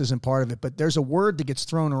thing. This isn't part of it, but there's a word that gets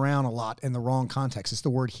thrown around a lot in the wrong context. It's the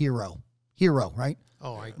word hero. Hero, right?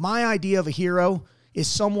 Oh, my idea of a hero is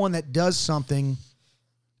someone that does something,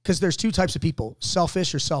 because there's 2 types of people,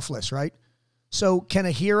 selfish or selfless, right? So can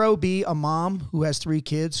a hero be a mom who has 3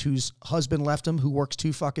 kids, whose husband left him, who works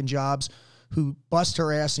 2 fucking jobs, who busts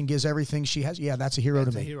her ass and gives everything she has? Yeah, that's a hero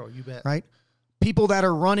to me. That's a hero, you bet. Right? People that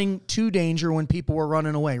are running to danger when people were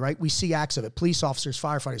running away, right? We see acts of it. Police officers,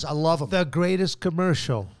 firefighters. I love them. The greatest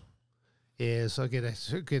commercial is, again,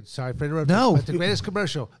 sorry for interrupting. No. But the greatest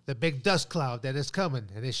commercial, the big dust cloud that is coming,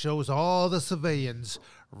 and it shows all the civilians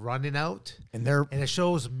running out. And it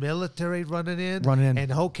shows military running in. And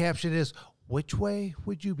the whole caption is, which way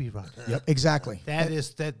would you be running? Yep, exactly.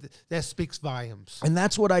 That speaks volumes. And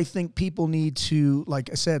that's what I think people need to, like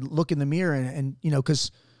I said, look in the mirror and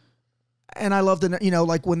because, and I love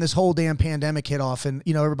like when this whole damn pandemic hit off and,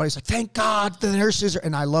 everybody's like, thank God the nurses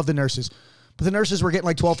and I love the nurses, but the nurses were getting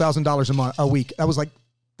like $12,000 a week. I was like,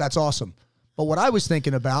 that's awesome. But what I was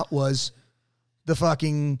thinking about was the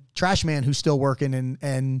fucking trash man who's still working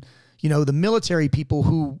and the military people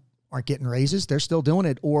who aren't getting raises. They're still doing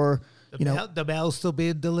it. Or, the mail's still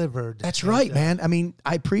being delivered. That's right, man. I mean,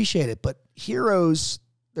 I appreciate it, but heroes,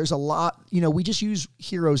 there's a lot, we just use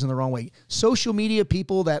heroes in the wrong way. Social media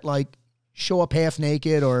people that like show up half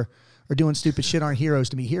naked or are doing stupid shit aren't heroes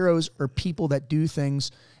to me. Heroes are people that do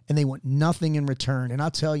things and they want nothing in return. And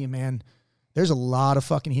I'll tell you, man, there's a lot of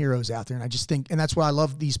fucking heroes out there. And I just think, and that's why I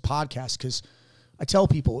love these podcasts, because I tell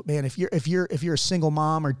people, man, if you're a single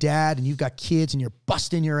mom or dad and you've got kids and you're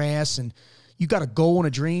busting your ass and you got a goal and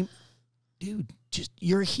a dream, dude, just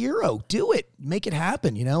you're a hero. Do it. Make it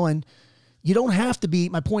happen, and you don't have to be.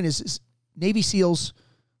 My point is Navy SEALs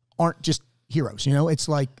aren't just heroes. It's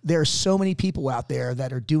like there are so many people out there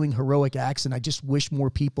that are doing heroic acts, and I just wish more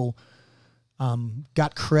people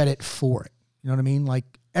got credit for it. You know what I mean? Like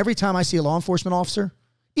every time I see a law enforcement officer,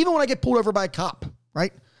 even when I get pulled over by a cop,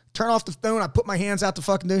 right? Turn off the phone. I put my hands out to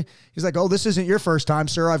fucking do. He's like, oh, this isn't your first time,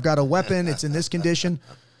 sir. I've got a weapon. It's in this condition.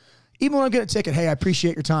 Even when I'm getting a ticket, hey, I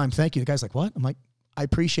appreciate your time. Thank you. The guy's like, what? I'm like, I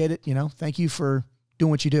appreciate it. Thank you for doing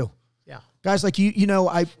what you do. Yeah. Guys like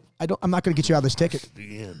I'm not going to get you out of this ticket.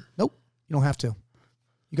 Again. Nope. You don't have to.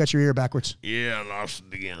 You got your ear backwards. Yeah, I lost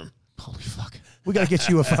it again. Holy fuck. We got to get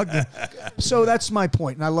you a fucking. So that's my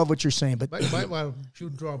point, and I love what you're saying. But might want to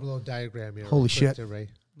draw a little diagram here. Holy shit. There, Ray.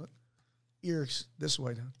 Look, ears this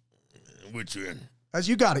way now. Which one? As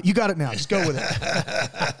you got it. You got it now. Just go with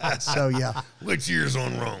it. So, yeah. Which ear's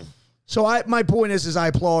on wrong? So my point is I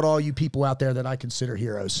applaud all you people out there that I consider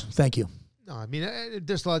heroes. Thank you. No, I mean,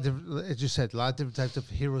 there's a lot of different, as you said, a lot of different types of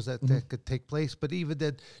heroes that could take place. But even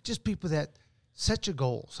then, just people that set your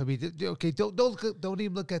goals. I mean, okay, don't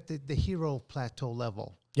even look at the hero plateau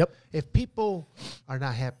level. Yep. If people are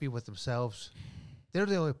not happy with themselves, they're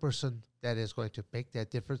the only person that is going to make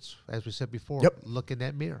that difference. As we said before, look in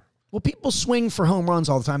that mirror. Well, people swing for home runs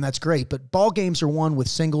all the time. That's great. But ball games are won with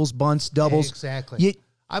singles, bunts, doubles. Exactly.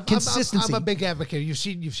 Consistency. I'm a big advocate. You've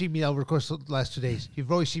seen me over the course of the last 2 days.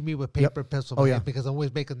 You've always seen me with paper and pencil in my hand because I'm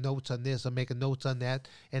always making notes on this. I'm making notes on that.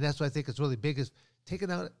 And that's what I think is really big is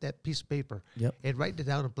taking out that piece of paper and writing it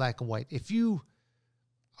down in black and white.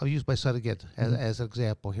 I'll use my son again as an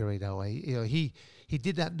example here right now. He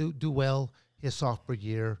did not do well his sophomore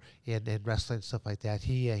year in wrestling and stuff like that.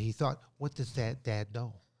 He thought, what does that dad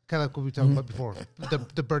know? Kind of like what we talked about before,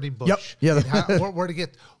 the burning bush. Yep. Yeah.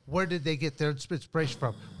 Where did they get their inspiration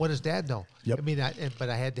from? What does Dad know? Yep. I mean, but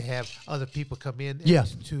I had to have other people come in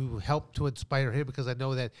to help to inspire him because I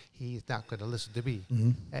know that he's not going to listen to me,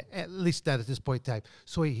 at least not at this point in time.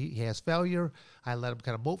 So he has failure. I let him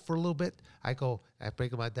kind of mope for a little bit. I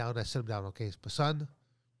break him on down. I sit him down. Okay, son,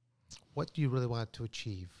 what do you really want to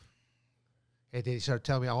achieve? And then he started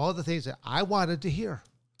telling me all the things that I wanted to hear.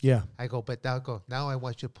 Yeah. I go, but now I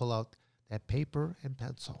want you to pull out that paper and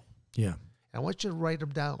pencil. Yeah. And I want you to write them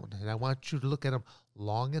down. And I want you to look at them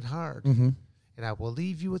long and hard. Mm-hmm. And I will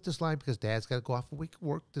leave you with this line because Dad's got to go off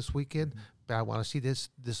work this weekend. But I want to see this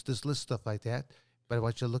list, stuff like that. But I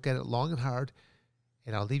want you to look at it long and hard.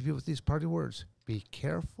 And I'll leave you with these parting words. Be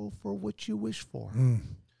careful for what you wish for.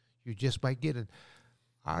 You just might get it.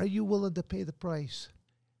 Are you willing to pay the price?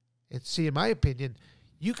 And see, in my opinion,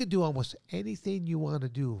 you can do almost anything you want to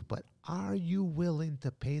do, but are you willing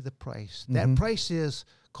to pay the price? That price is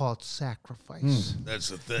called sacrifice. That's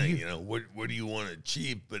the thing, what do you want to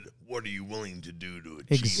achieve, but what are you willing to do to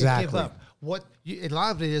achieve? Exactly. Give up. A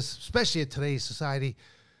lot of it is, especially in today's society,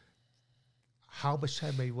 how much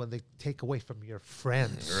time are you willing to take away from your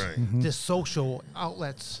friends? Right. The social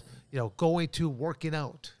outlets, going to working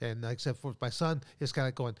out. And like I said, for my son, it's kind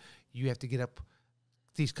of going, you have to get up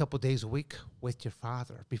these couple days a week with your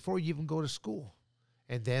father before you even go to school.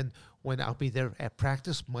 And then when I'll be there at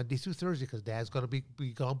practice Monday through Thursday, because Dad's going to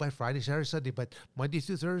be gone by Friday, Saturday, Sunday. But Monday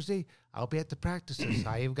through Thursday, I'll be at the practices.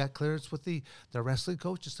 I even got clearance with the wrestling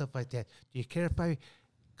coach and stuff like that. Do you care if I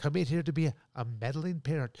come in here to be a meddling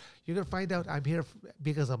parent? You're going to find out I'm here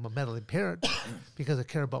because I'm a meddling parent, because I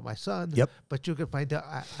care about my son. Yep. But you're going to find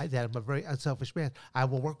out that I'm a very unselfish man. I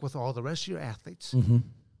will work with all the rest of your athletes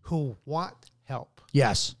who want help.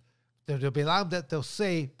 Yes. There'll be a lot that they'll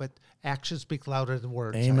say, but actions speak louder than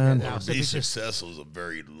words. Amen. To be successful is a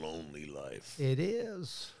very lonely life. It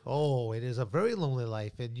is. Oh, it is a very lonely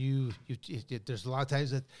life. And there's a lot of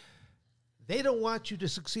times that they don't want you to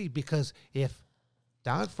succeed, because if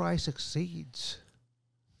Don Frye succeeds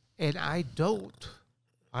and I don't,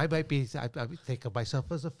 I think of myself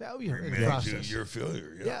as a failure in the process. You're a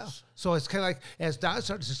failure, yes. Yeah. So it's kind of like, as Don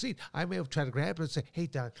started to succeed, I may have tried to grab him and say, hey,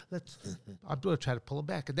 Don, I'm going to try to pull him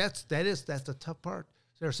back. And that's the tough part.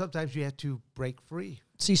 There are sometimes you have to break free.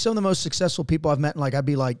 See, some of the most successful people I've met, and I'd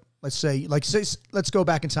be like, let's go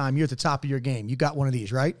back in time. You're at the top of your game. You got one of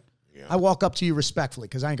these, right? Yeah. I walk up to you respectfully,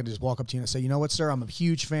 because I ain't going to just walk up to you and say, you know what, sir, I'm a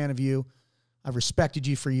huge fan of you. I've respected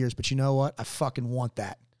you for years, but you know what? I fucking want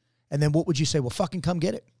that. And then what would you say? Well, fucking come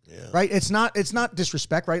get it. Yeah. Right? It's not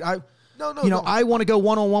disrespect, right? No. I want to go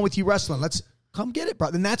one-on-one with you wrestling. Let's come get it,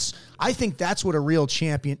 brother. And I think that's what a real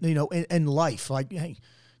champion, in life. Like, hey,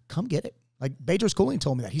 come get it. Like Bedros Keuilian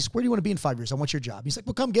told me that. He's, where do you want to be in 5 years? I want your job. He's like,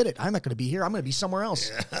 well, come get it. I'm not going to be here. I'm going to be somewhere else.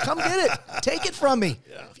 Yeah. Come get it. Take it from me.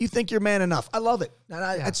 Yeah. If you think you're man enough. I love it. And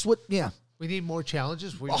that's what, We need more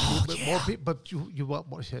challenges. We need more people, but you want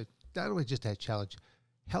more. Not only just that challenge,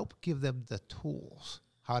 help give them the tools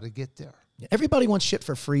how to get there. Everybody wants shit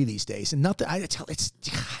for free these days, and nothing.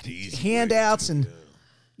 It's handouts and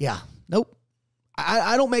nope.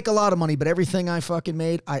 I don't make a lot of money, but everything I fucking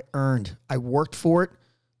made, I earned. I worked for it,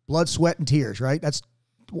 blood, sweat, and tears. Right? That's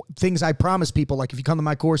things I promise people. Like, if you come to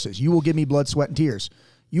my courses, you will give me blood, sweat, and tears.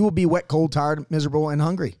 You will be wet, cold, tired, miserable, and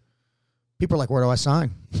hungry. People are like, where do I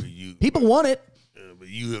sign? People want it. But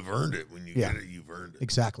you have earned it. When you get it, you've earned it.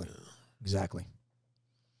 Exactly. Yeah. Exactly.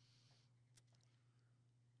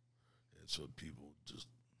 That's what people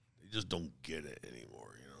just don't get it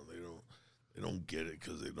anymore. They don't get it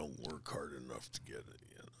because they don't work hard enough to get it.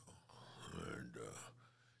 And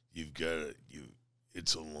you've got to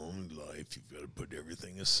it's a lonely life. You've got to put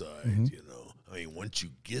everything aside. I mean, once you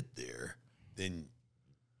get there, then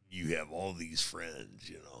you have all these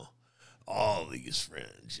friends.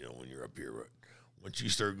 When you're up here. Once you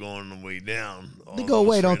start going the way down, they go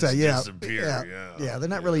away, don't they? Yeah. Disappear. Yeah. They're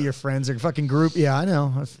not really your friends. They're a fucking group. Yeah, I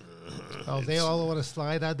know. They all want to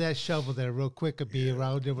slide on that shovel there real quick and be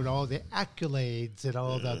around there with all the accolades and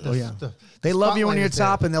all that. They love you when you're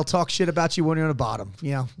top, and they'll talk shit about you when you're on the bottom.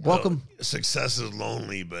 Welcome. Success is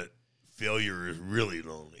lonely, but failure is really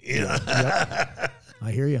lonely. Yep.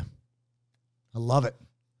 I hear you. I love it.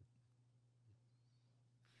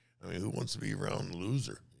 I mean, who wants to be around a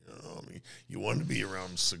loser? know, I mean, you want to be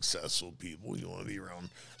around successful people. You want to be around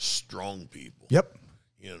strong people. Yep.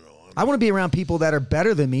 You know, I want to be around people that are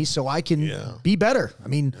better than me so I can be better. I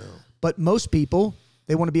mean, but most people,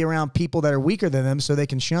 they want to be around people that are weaker than them so they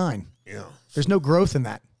can shine. Yeah. There's no growth in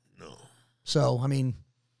that. No. So, I mean,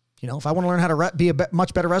 you know, if I want to learn how to be a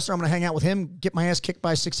much better wrestler, I'm going to hang out with him, get my ass kicked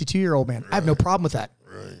by a 62-year-old man. I have no problem with that.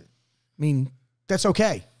 Right. I mean, that's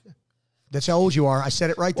okay. That's how old you are. I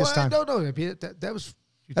said it right this time. No. I mean, that was...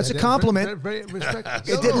 That's a compliment. Very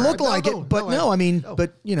respectful. It didn't look like it, but no, I mean,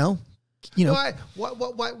 but you know.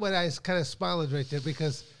 What I was kind of smiling right there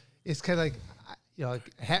because it's kind of like, you know,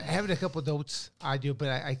 having a couple of notes I do, but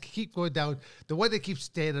I keep going down. The one that keeps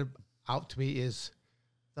standing out to me is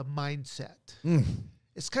the mindset.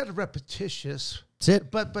 It's kind of repetitious. That's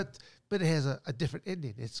it. But it has a different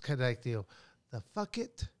ending. It's kind of like the fuck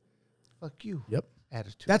it, fuck you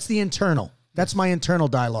attitude. That's the internal. That's my internal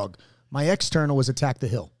dialogue. My external was attack the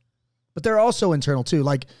hill. But they're also internal too.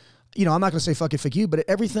 Like, you know, I'm not going to say fuck it, fuck you, but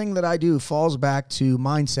everything that I do falls back to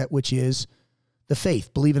mindset, which is the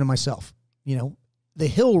faith, believing in myself. You know, the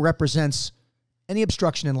hill represents any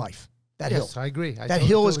obstruction in life. That hill. Yes, I agree. That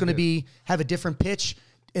hill is going to have a different pitch.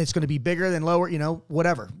 It's going to be bigger than lower, you know,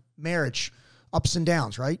 whatever. Marriage, ups and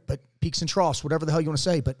downs, right? But peaks and troughs, whatever the hell you want to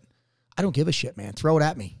say. But I don't give a shit, man. Throw it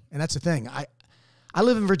at me. And that's the thing. I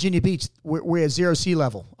live in Virginia Beach. We're at 0 sea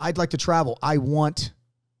level. I'd like to travel. I want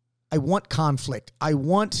conflict. I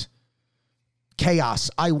want chaos.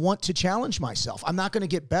 I want to challenge myself. I'm not going to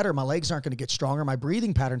get better. My legs aren't going to get stronger. My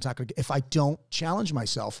breathing pattern's not going to get, if I don't challenge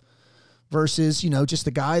myself versus, you know, just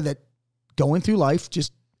the guy that going through life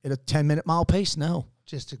just at a 10-minute mile pace. No.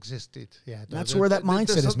 Just existed. Yeah. That's where that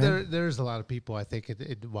mindset is, man. There's a lot of people, I think,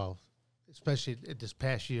 well, especially in this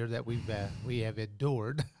past year that we have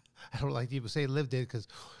endured. I don't like to even say lived in because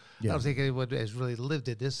I don't think anyone has really lived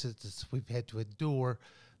in this. We've had to endure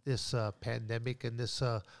this pandemic and this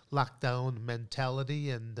lockdown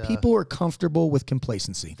mentality. And people are comfortable with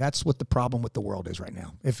complacency. That's what the problem with the world is right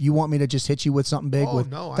now. If you want me to just hit you with something big,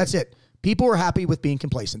 that's it. People are happy with being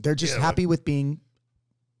complacent. They're just happy with being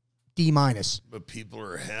D-. But people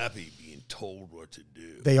are happy being told what to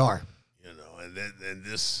do. They are. You know, and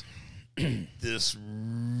this this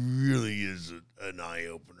really is an eye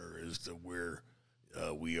opener as to where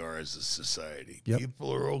we are as a society. Yep.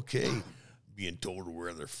 People are okay being told to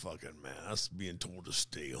wear their fucking masks, being told to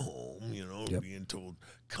stay home, you know, being told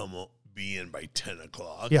come up, be in by 10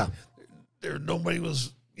 o'clock. Yeah. Nobody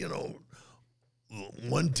was, you know,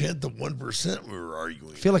 1/10 of 1% we were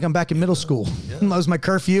arguing. I feel like I'm back in middle school. That was my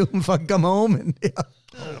curfew and fucking come home. And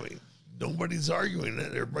I mean, nobody's arguing it.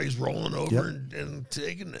 Everybody's rolling over and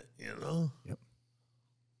taking it, you know? Yep.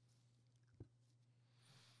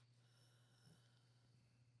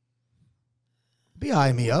 Be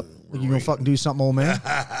eyeing me up. You gonna fucking do something, old man?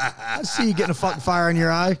 I see you getting a fucking fire in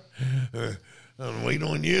your eye. I'm waiting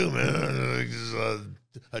on you, man.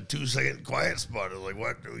 A 2-second quiet spot. I was like,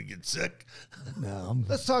 what? Do we get sick? No.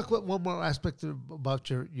 Let's talk about one more aspect about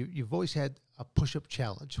you've always had a push-up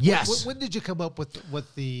challenge. Yes. When did you come up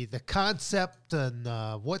with the concept and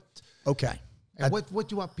what? Okay. And what do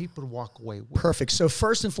you want people to walk away with? Perfect. So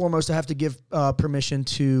first and foremost, I have to give permission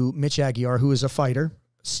to Mitch Aguiar, who is a fighter,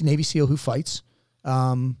 Navy SEAL who fights.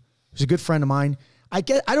 He's a good friend of mine. I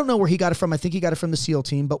don't know where he got it from. I think he got it from the SEAL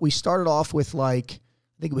team, but we started off with I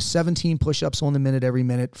think it was 17 push-ups on the minute every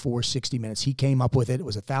minute for 60 minutes. He came up with it. It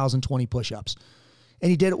was 1,020 push-ups.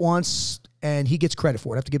 And he did it once, and he gets credit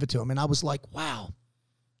for it. I have to give it to him. And I was like, wow.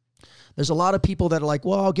 There's a lot of people that are like,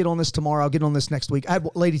 well, I'll get on this tomorrow. I'll get on this next week. I had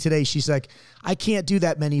a lady today. She's like, I can't do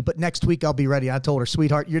that many, but next week I'll be ready. I told her,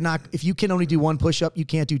 sweetheart, if you can only do one push-up, you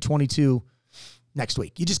can't do 22 next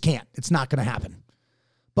week. You just can't. It's not going to happen.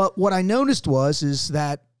 But what I noticed is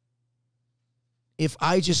that if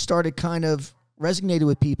I just started kind of resonating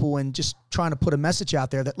with people and just trying to put a message out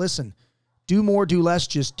there that, listen, do more, do less,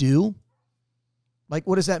 just do. Like,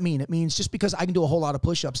 what does that mean? It means just because I can do a whole lot of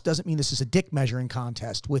push-ups doesn't mean this is a dick measuring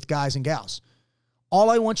contest with guys and gals. All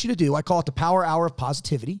I want you to do, I call it the power hour of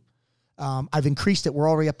positivity. I've increased it. We're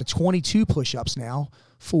already up to 22 push-ups now.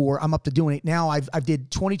 I'm up to doing it now. I've did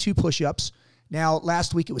 22 push-ups. Now,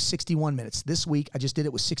 last week it was 61 minutes. This week I just did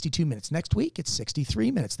it with 62 minutes. Next week it's 63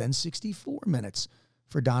 minutes, then 64 minutes.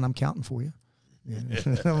 For Don, I'm counting for you.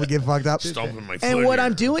 I'm gonna get fucked up. And what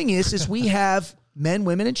I'm doing is we have men,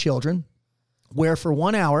 women, and children where for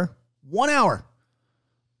 1 hour,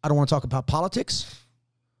 I don't want to talk about politics.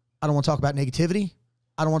 I don't want to talk about negativity.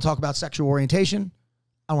 I don't want to talk about sexual orientation.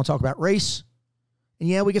 I don't want to talk about race. And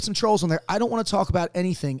yeah, we get some trolls on there. I don't want to talk about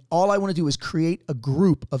anything. All I want to do is create a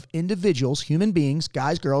group of individuals, human beings,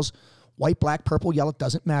 guys, girls, white, black, purple, yellow,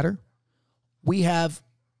 doesn't matter. We have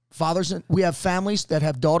fathers, and we have families that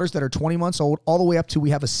have daughters that are 20 months old, all the way up to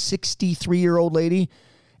we have a 63-year-old lady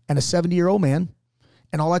and a 70-year-old man.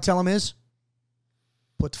 And all I tell them is,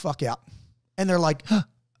 put the fuck out. And they're like, huh,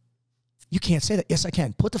 you can't say that. Yes, I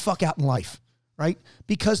can. Put the fuck out in life, right?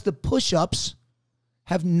 Because the push-ups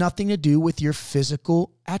have nothing to do with your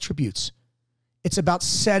physical attributes. It's about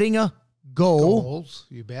setting a goal. Goals,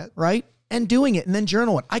 you bet. Right? And doing it and then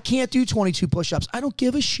journal it. I can't do 22 push-ups. I don't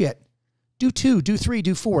give a shit. Do 2, do 3,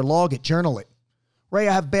 do 4. Log it, journal it. Ray,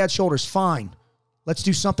 I have bad shoulders. Fine. Let's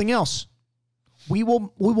do something else. We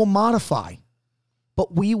will modify,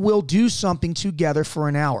 but we will do something together for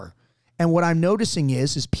an hour. And what I'm noticing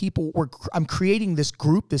is I'm creating this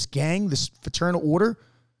group, this gang, this fraternal order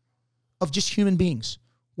of just human beings,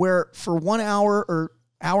 where for 1 hour or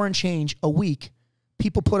hour and change a week,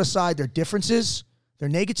 people put aside their differences, their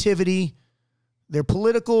negativity, their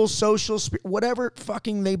political, social, whatever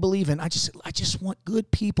fucking they believe in. I just want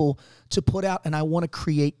good people to put out, and I want to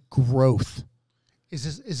create growth.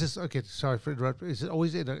 Is this okay? Sorry for interrupting. Is it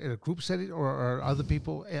always in a group setting, or are other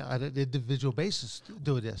people on an individual basis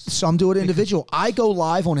doing this? Some do it individual. I go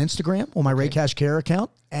live on Instagram on my Ray Cash Care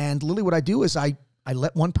account, and literally what I do is I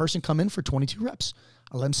let one person come in for 22 reps.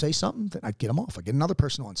 I let them say something, then I get them off. I get another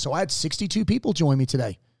person on. So I had 62 people join me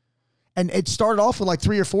today. And it started off with like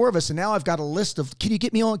 3 or 4 of us, and now I've got a list of, can you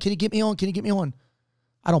get me on? Can you get me on? Can you get me on?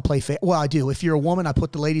 I don't play fair. Well, I do. If you're a woman, I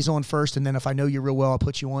put the ladies on first, and then if I know you real well, I'll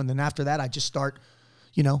put you on. Then after that, I just start,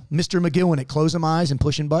 Mr. McGill in it, closing my eyes and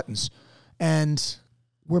pushing buttons. And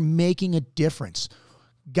we're making a difference.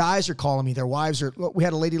 Guys are calling me. Their wives are, we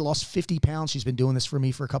had a lady lost 50 pounds. She's been doing this for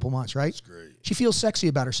me for a couple months, right? That's great. She feels sexy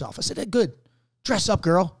about herself. I said, hey, good. Dress up,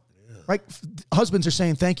 girl. Yeah. Right? Husbands are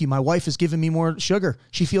saying, thank you. My wife is giving me more sugar.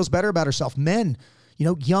 She feels better about herself. Men,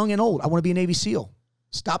 young and old. I want to be a Navy SEAL.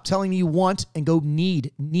 Stop telling me you want and go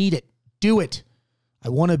need it. Do it. I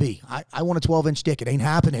want to be. I want a 12-inch dick. It ain't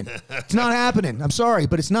happening. It's not happening. I'm sorry,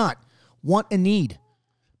 but it's not. Want and need.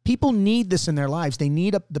 People need this in their lives. They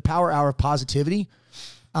need the power hour of positivity,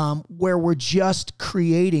 where we're just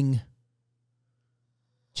creating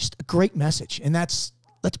just a great message. And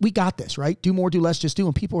we got this, right? Do more, do less, just do.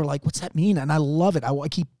 And people are like, what's that mean? And I love it. I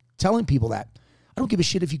keep telling people that. I don't give a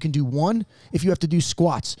shit if you can do 1, if you have to do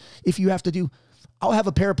squats, if you have to do, I'll have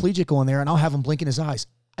a paraplegic on there and I'll have him blinking his eyes.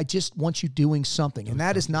 I just want you doing something. And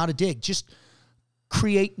that is not a dig. Just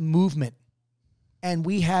create movement. And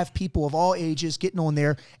we have people of all ages getting on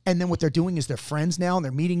there. And then what they're doing is they're friends now, and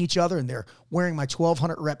they're meeting each other, and they're wearing my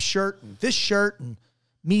 1,200 rep shirt and this shirt and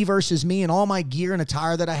me versus me and all my gear and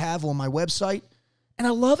attire that I have on my website. And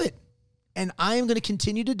I love it. And I am going to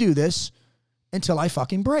continue to do this until I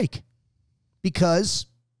fucking break, because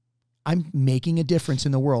I'm making a difference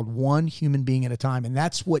in the world, one human being at a time. And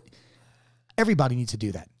that's what everybody needs to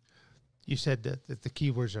do that. You said that the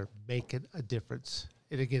keywords are making a difference.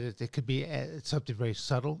 And again, it could be something very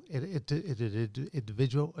subtle,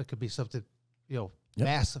 individual. It could be something,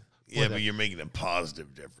 massive. Yeah, but you're making a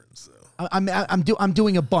positive difference, though. I'm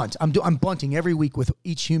doing a bunt. I'm bunting every week with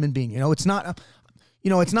each human being. It's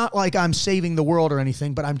not like I'm saving the world or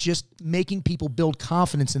anything, but I'm just making people build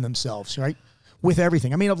confidence in themselves, right? With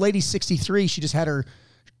everything. I mean, a lady's 63. She just had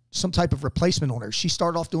some type of replacement on her. She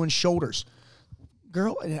started off doing shoulders.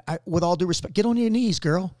 Girl, with all due respect, get on your knees,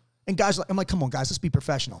 girl. And guys, I'm like, come on, guys, let's be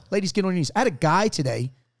professional. Ladies, get on your knees. I had a guy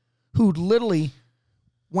today who literally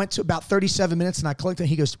went to about 37 minutes, and I clicked, and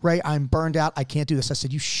he goes, Ray, I'm burned out. I can't do this. I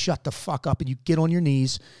said, you shut the fuck up, and you get on your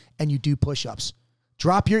knees, and you do push-ups.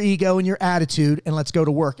 Drop your ego and your attitude, and let's go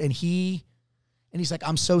to work. And he's like,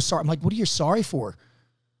 I'm so sorry. I'm like, what are you sorry for?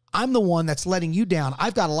 I'm the one that's letting you down.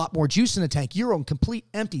 I've got a lot more juice in the tank. You're on complete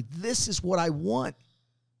empty. This is what I want.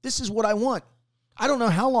 This is what I want. I don't know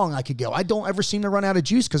how long I could go. I don't ever seem to run out of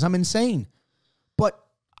juice because I'm insane. But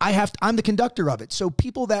I'm the conductor of it. So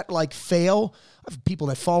people that fail, people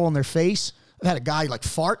that fall on their face. I've had a guy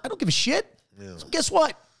fart. I don't give a shit. Yeah. So guess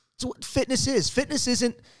what? It's what fitness is. Fitness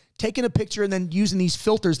isn't taking a picture and then using these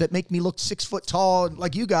filters that make me look 6 foot tall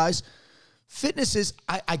like you guys. Fitness is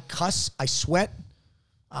I cuss, I sweat,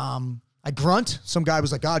 I grunt. Some guy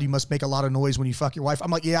was like, God, you must make a lot of noise when you fuck your wife.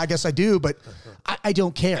 I'm like, yeah, I guess I do, but I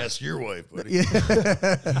don't care. That's your wife, buddy.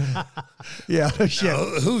 Yeah. Yeah. Shit. Now,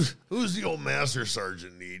 who's the old master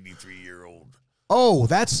sergeant, the 83-year-old? Oh,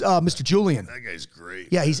 that's Mr. Julian. That guy's great.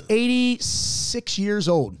 Yeah, he's 86 years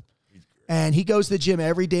old. And he goes to the gym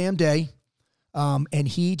every damn day. And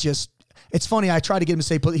it's funny, I try to get him to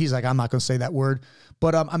say, he's like, I'm not going to say that word.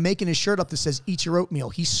 But I'm making his shirt up that says, eat your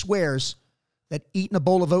oatmeal. He swears that eating a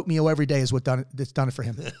bowl of oatmeal every day is that's done it for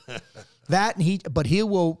him. That, and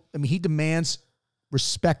he demands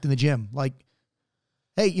respect in the gym. Like,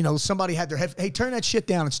 Hey, you know, somebody had their head. Hey, turn that shit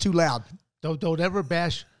down. It's too loud. Don't ever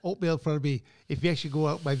bash oatmeal in front of me. If you actually go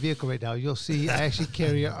out my vehicle right now, you'll see I actually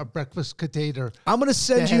carry a breakfast container. I'm gonna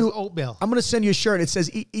send you oatmeal. I'm gonna send you a shirt. It says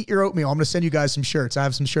eat your oatmeal. I'm gonna send you guys some shirts. I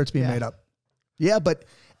have some shirts being made up. Yeah, but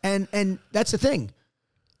and that's the thing.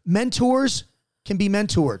 Mentors can be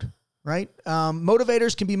mentored, right?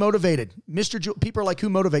 Motivators can be motivated. People are like, who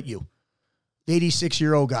motivate you? The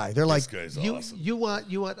 86-year-old guy. They're like, awesome. You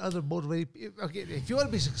want other motivated. Okay, if you want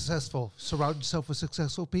to be successful, surround yourself with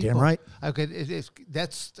successful people. Damn right. Okay,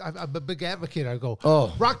 I'm a big advocate. I go,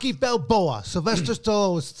 Oh. Rocky Balboa, Sylvester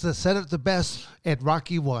Stallone said it the best, and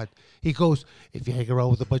Rocky won. He goes, if you hang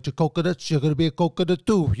around with a bunch of coconuts, you're going to be a coconut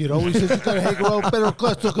too. You know, he says you got to hang around with better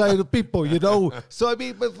class kind of people. You know, so I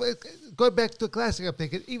mean, but going back to the classic, I'm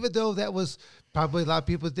thinking, even though that was probably a lot of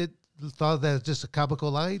people thought that was just a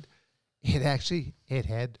comical line. It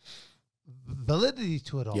had validity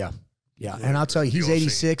to it all. Yeah. Yeah. And I'll tell you, he's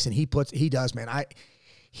 86 and he does, man.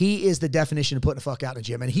 He is the definition of putting the fuck out in the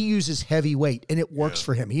gym, and he uses heavy weight and it works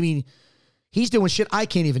for him. I mean, he's doing shit I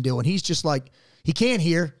can't even do. And he's just like, he can't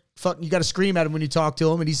hear. Fuck, you got to scream at him when you talk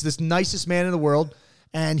to him. And he's this nicest man in the world.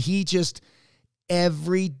 And he just,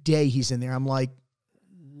 every day he's in there. I'm like,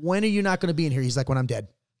 when are you not going to be in here? He's like, when I'm dead.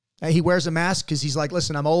 And he wears a mask because he's like,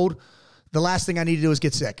 listen, I'm old. The last thing I need to do is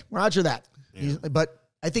get sick. Roger that. Yeah. But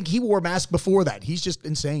I think he wore a mask before that. He's just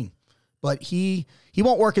insane. But he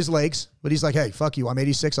won't work his legs. But he's like, hey, fuck you. I'm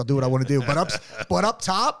 86. I'll do what I want to do. But up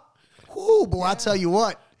top, whoo, boy, I'll tell you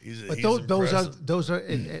what. Those are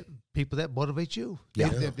people that motivate you. Yeah.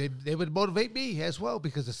 They would motivate me as well,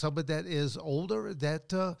 because it's someone that is older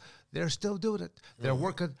that they're still doing it. They're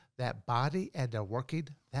working that body and they're working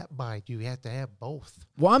that mind. You have to have both.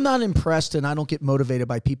 Well, I'm not impressed, and I don't get motivated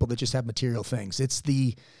by people that just have material things. It's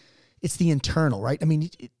the internal, right? I mean,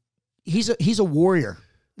 he's a warrior.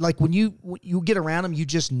 Like when you get around him, you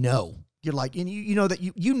just know. You're like, and you know that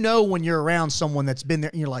you know when you're around someone that's been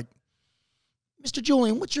there, and you're like, Mr.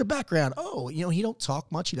 Julian, what's your background? Oh, you know, he don't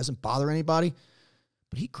talk much. He doesn't bother anybody,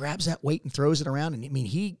 but he grabs that weight and throws it around. And I mean,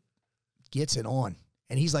 he gets it on.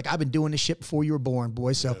 And he's like, I've been doing this shit before you were born,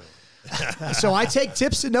 boy. So, so I take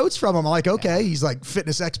tips and notes from him. I'm like, okay. He's like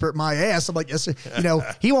fitness expert, my ass. I'm like, yes, sir. You know,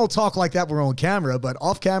 he won't talk like that when we're on camera, but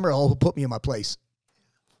off camera, he'll put me in my place.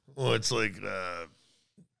 Well, it's like,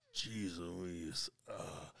 geez Louise,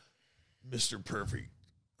 Mr. Perfect.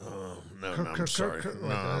 I'm sorry.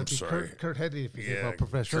 I'm sorry. Kurt Hennig, if you think about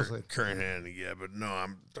professionals. Kurt Hennig, yeah, but no,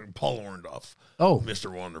 I'm Paul Orndorff. Oh.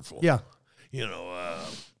 Mr. Wonderful. Yeah. You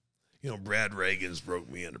know, Brad Reagan's broke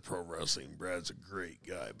me into pro wrestling. Brad's a great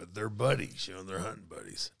guy, but they're buddies, you know, they're hunting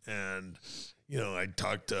buddies. And, you know, I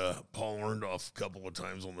talked to Paul Orndorff a couple of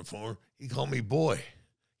times on the phone. He called me boy,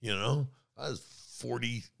 you know. I was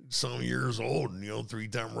 40-some years old and, you know,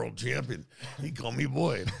 3-time world champion. He called me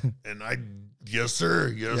boy. And yes, sir,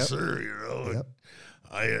 you know. Yep.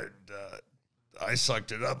 I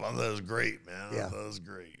sucked it up. I thought it was great, man. I thought it was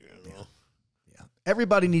great, you know. Yeah.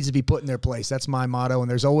 Everybody needs to be put in their place. That's my motto. And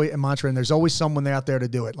there's always a mantra, and there's always someone out there to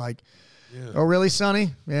do it. Like, oh, really,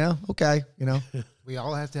 Sonny? Yeah, okay, you know. We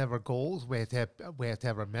all have to have our goals. We have to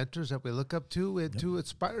have our mentors that we look up to and to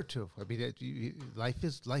aspire to. I mean, life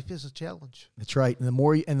is a challenge. That's right. And the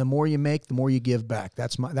more you make, the more you give back.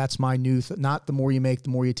 That's my new. Not the more you make, the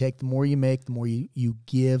more you take. The more you make, the more you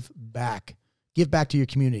give back. Give back to your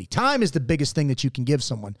community. Time is the biggest thing that you can give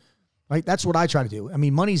someone. Right. That's what I try to do. I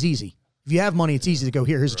mean, money's easy. If you have money, it's easy to go,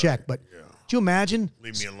 here's a check. But do you imagine?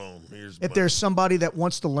 Leave me alone. If there's somebody that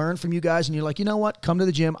wants to learn from you guys, and you're like, you know what? Come to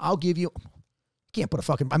the gym. I'll give you. Can't put a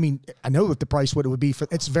fucking. I mean, I know what the price what it would be for.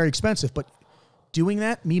 It's very expensive, but doing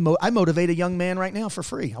that, I motivate a young man right now for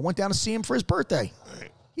free. I went down to see him for his birthday.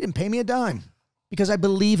 Right. He didn't pay me a dime because I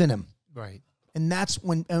believe in him. Right. And that's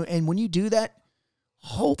when. And when you do that,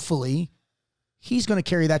 hopefully, he's going to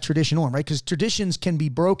carry that tradition on, right? Because traditions can be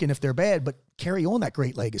broken if they're bad, but carry on that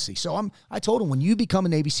great legacy. So I told him, when you become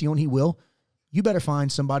an Navy SEAL, and he will, you better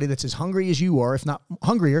find somebody that's as hungry as you are, if not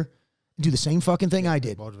hungrier, and do the same fucking thing I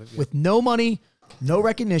did. With no money, no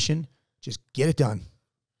recognition, just get it done.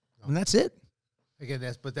 And that's it. Again,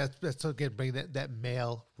 that's again, bring that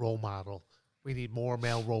male role model. We need more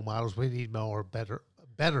male role models. We need more better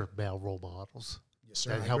male role models. Yes,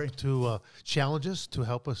 sir. That help to challenge us, to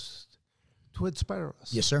help us, to inspire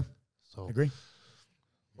us. Yes, sir. So I agree.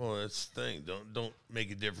 Well, that's the thing. Don't make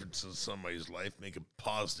a difference in somebody's life. Make a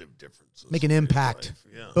positive difference. Make an impact.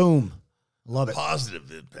 Yeah. Boom. Love it. Positive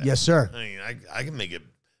impact. Yes, sir. I mean, I can make a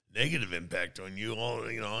negative impact on you.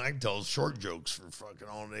 I can tell short jokes for fucking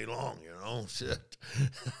all day long, shit.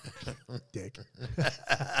 Dick.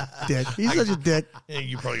 Dick. He's such a dick. Yeah,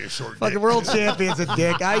 you probably a short fucking dick. world champion's a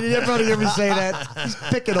dick. I never hear me say that. He's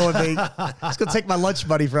picking on me. He's going to take my lunch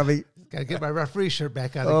money from me. Got to get my referee shirt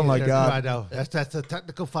back on. Oh, my God. I know. That's a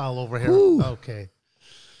technical foul over here. Woo. Okay.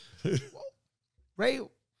 Ray,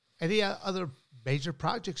 any other major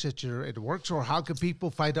projects that you're in the works, or how can people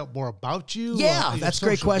find out more about you? Yeah, that's a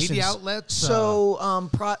great question. Media outlets. So,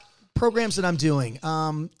 programs that I'm doing,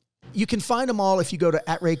 you can find them all if you go to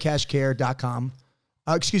 @raycashcare.com.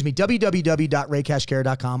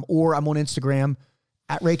 www.raycashcare.com, or I'm on Instagram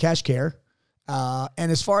 @raycashcare.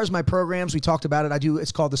 And as far as my programs, we talked about it.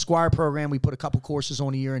 It's called the Squire program. We put a couple courses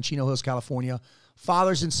on a year in Chino Hills, California.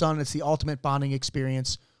 Fathers and son, it's the ultimate bonding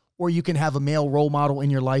experience. Or you can have a male role model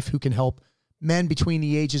in your life who can help men between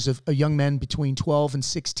the ages of young men between 12 and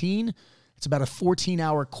 16. It's about a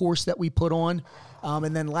 14-hour course that we put on.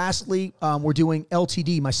 And then lastly, we're doing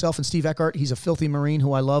LTD, myself and Steve Eckhart. He's a filthy Marine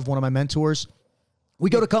who I love, one of my mentors.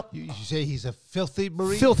 We go to You say he's a filthy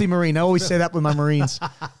Marine? Filthy Marine. I always say that with my Marines.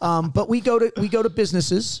 But we go to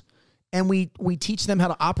businesses and we teach them how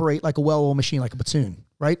to operate like a well-oiled machine, like a platoon,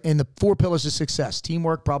 right? And the 4 pillars of success: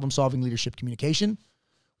 teamwork, problem-solving, leadership, communication.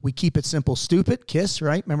 We keep it simple, stupid, KISS,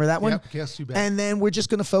 right? Remember that one? Yep, KISS, you bet. And then we're just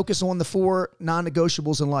going to focus on the 4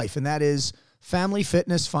 non-negotiables in life, and that is family,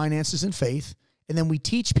 fitness, finances, and faith. And then we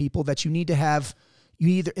teach people that you need to have, you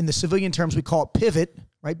either, in the civilian terms, we call it pivot,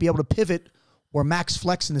 right? Be able to pivot, or max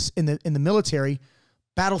flex in the military,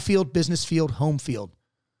 battlefield, business field, home field.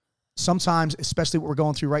 Sometimes, especially what we're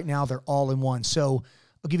going through right now, they're all in one. So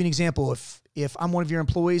I'll give you an example. If I'm one of your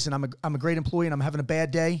employees and I'm a great employee and I'm having a bad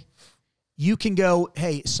day, you can go,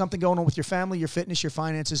 hey, something going on with your family, your fitness, your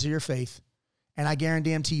finances, or your faith. And I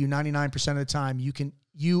guarantee you 99% of the time,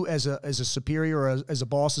 you as a superior or as a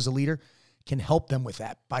boss, as a leader, can help them with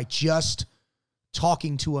that by just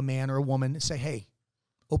talking to a man or a woman and say, hey,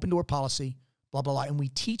 open door policy, blah, blah, blah. And we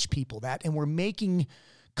teach people that, and we're making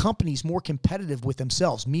companies more competitive with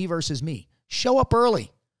themselves, me versus me. Show up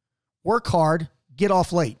early, work hard, get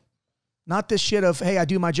off late. Not this shit of, hey, I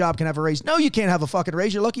do my job, can I have a raise? No, you can't have a fucking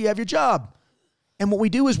raise. You're lucky you have your job. And what we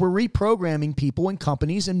do is we're reprogramming people and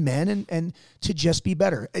companies and men and to just be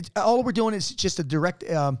better. All we're doing is just a direct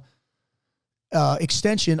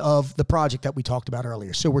extension of the project that we talked about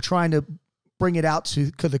earlier. So we're trying to bring it out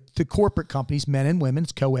to the corporate companies, men and women,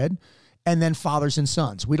 it's co-ed, and then fathers and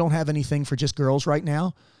sons. We don't have anything for just girls right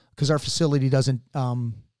now because our facility doesn't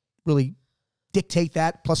really dictate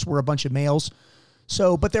that. Plus, we're a bunch of males.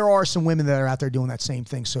 So, but there are some women that are out there doing that same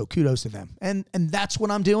thing. So kudos to them. And that's what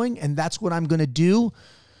I'm doing. And that's what I'm going to do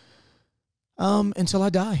until I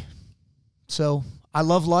die. So I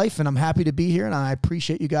love life and I'm happy to be here. And I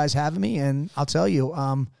appreciate you guys having me. And I'll tell you,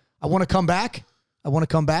 I want to come back. And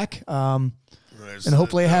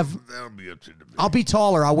hopefully that'll be up to debate. I'll be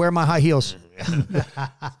taller. I'll wear my high heels.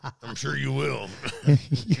 I'm sure you will.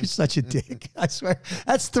 You're such a dick. I swear.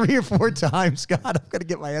 That's 3 or 4 times. God, I'm going to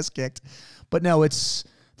get my ass kicked. But no, that's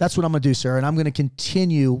what I'm going to do, sir. And I'm going to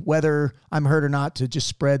continue, whether I'm hurt or not, to just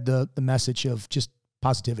spread the message of just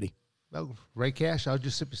positivity. Well, Ray Cash, I'll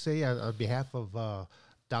just simply say on behalf of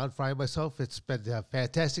Don, Frye, and myself, it's been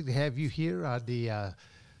fantastic to have you here on the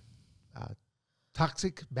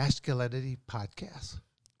Toxic Masculinity Podcast.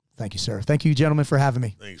 Thank you, sir. Thank you, gentlemen, for having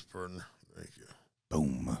me. Thanks, partner. Thank you.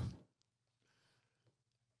 Boom.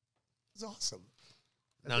 It's awesome.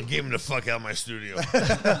 Now get him the fuck out of my studio.